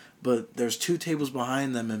 But there's 2 tables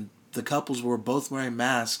behind them, and the couples were both wearing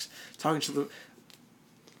masks, talking to the.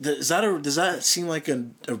 Does that seem like a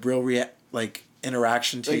real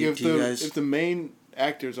interaction to you guys? If the main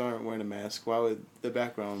actors aren't wearing a mask, why would the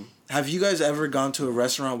background? Have you guys ever gone to a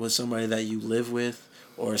restaurant with somebody that you live with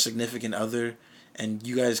or a significant other, and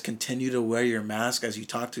you guys continue to wear your mask as you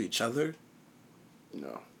talk to each other?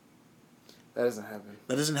 No. That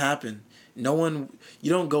doesn't happen. You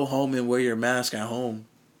don't go home and wear your mask at home.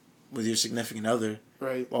 with your significant other.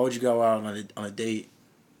 Right. Why would you go out on a date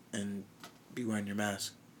and be wearing your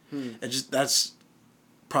mask? That's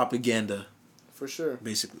propaganda. For sure.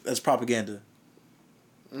 Basically, that's propaganda.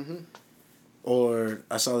 Or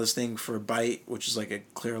I saw this thing for Bite, which is like a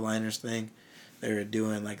clear aligners thing. They were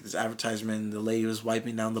doing like this advertisement. And the lady was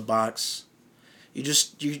wiping down the box.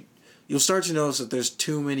 You'll start to notice that there's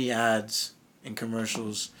too many ads and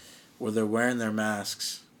commercials where they're wearing their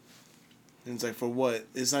masks. And it's like, for what?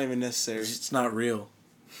 It's not even necessary. It's not real.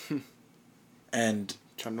 And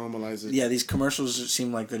trying to normalize it. Yeah, these commercials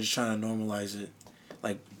seem like they're just trying to normalize it.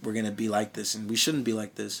 Like, we're going to be like this, and we shouldn't be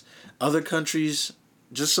like this. Other countries,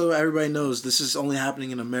 just so everybody knows, this is only happening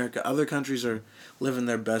in America. Other countries are living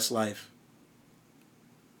their best life.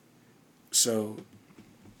 So,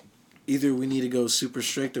 either we need to go super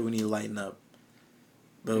strict or we need to lighten up.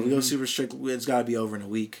 But if we go super strict, it's got to be over in a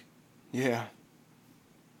week. Yeah.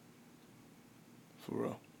 For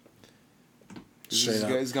real. Straight up.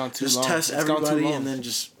 It's gone too long. Just test everybody and then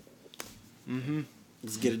just...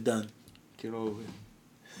 Let's get it done. Get over it.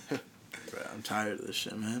 Bro, I'm tired of this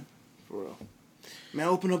shit, man. For real. Man,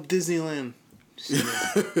 open up Disneyland.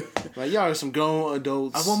 Like, y'all are some grown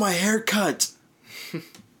adults. I want my hair cut.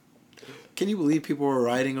 Can you believe people were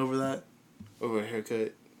rioting over that? Over a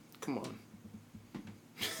haircut? Come on.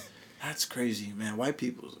 That's crazy, man. White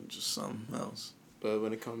people are just something else. But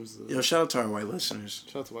when it comes to... Yo, shout out to our white listeners.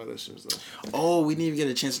 Shout out to white listeners, though. Oh, we didn't even get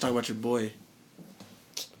a chance to talk about your boy.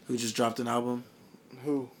 Who just dropped an album.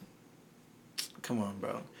 Who? Come on,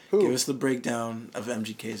 bro. Who? Give us the breakdown of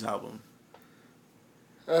MGK's album.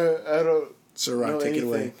 I don't Sir Roc, know take it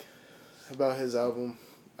away. About his album.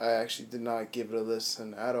 I actually did not give it a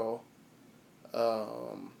listen at all.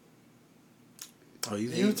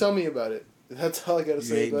 You tell me about it. That's all I gotta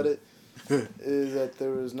say about it. Is that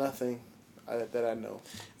there was nothing that I know.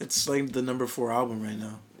 It's like the number 4 album right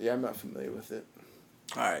now. Yeah, I'm not familiar with it.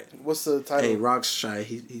 All right. What's the title? Hey, Roc's shy.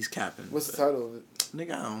 He's capping. What's the title of it?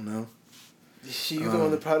 Nigga, I don't know. You the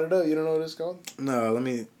one that brought it up. You don't know what it's called? No, let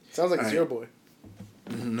me... Sounds like it's your boy.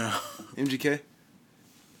 No. MGK?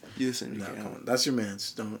 You listen, no, come on. That's your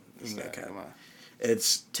man's. Don't cap. Come on.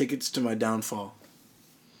 It's Tickets to My Downfall.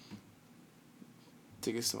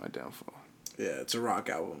 Tickets to My Downfall. Yeah, it's a rock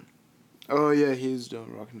album. Oh, yeah, he's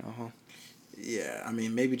doing rock now, huh? Yeah, I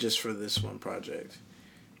mean, maybe just for this one project.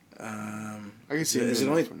 I can see is it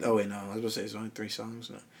only... Oh, wait, no. I was going to say, it's only 3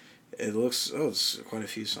 songs? No. It looks... Oh, it's quite a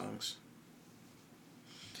few songs.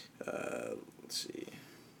 Let's see.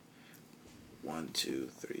 1, 2,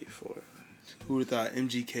 3, 4. Who would have thought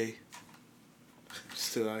MGK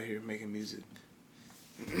still out here making music?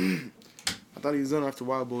 I thought he was done after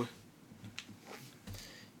Wild Boy.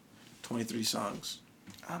 23 songs.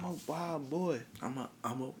 I'm a wild boy. I'm a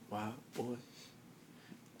wild boy.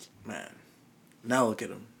 Man. Now look at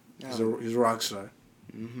him. He's a rock star.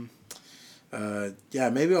 Yeah,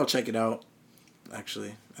 maybe I'll check it out.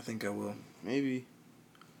 Actually, I think I will. Maybe.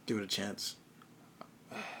 Give it a chance.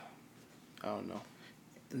 I don't know.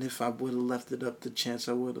 And if I would have left it up to Chance,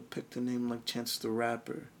 I would have picked a name like Chance the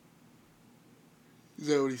Rapper. Is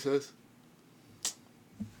that what he says?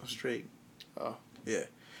 Straight. Oh. Yeah.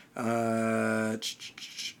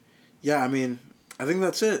 Yeah, I mean, I think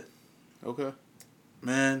that's it. Okay.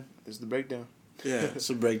 Man. It's the breakdown. Yeah, it's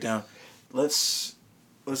a breakdown. Let's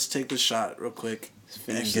take the shot real quick.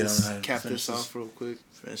 Finish this. Cap this off real quick.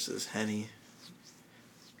 Finish this Henny.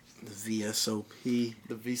 The VSOP.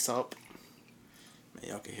 The VSOP. Man,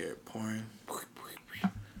 y'all can hear it pouring.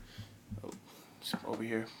 Oh, over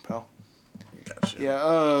here, pal. Gotcha.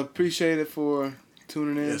 Yeah, appreciate it for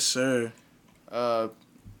tuning in. Yes, sir.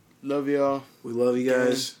 Love y'all. We love you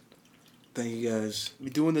guys. Thank you guys.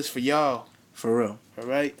 We doing this for y'all. For real. All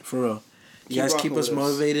right? For real. You guys keep us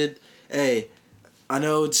motivated. Hey, I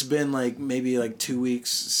know it's been maybe 2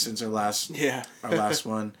 weeks since our last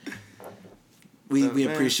one. We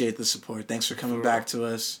appreciate the support. Thanks for coming back to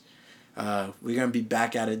us. We're going to be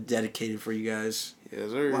back at it, dedicated for you guys.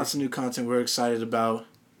 Yes, sir. Lots of new content we're excited about.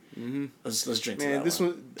 Let's drink to that. Man, this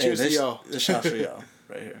one. Cheers to y'all. This shot's for y'all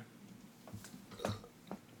right here.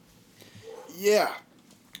 Yeah.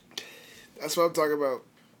 That's what I'm talking about.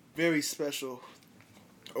 Very special.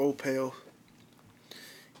 Old Pale.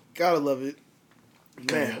 Gotta love it.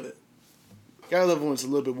 Man. Love it. Gotta love it when it's a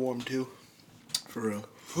little bit warm, too. For real.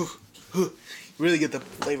 Really get the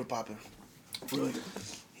flavor popping. Really.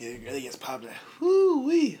 Yeah, it really gets popping.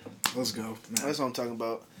 Woo-wee. Let's go. Man. That's what I'm talking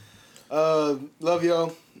about. Love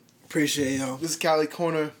y'all. Appreciate y'all. This is Cali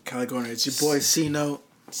Corner. Cali Corner. It's your boy C-note.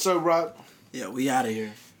 Sir Roc. Yeah, we out of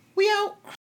here. We out.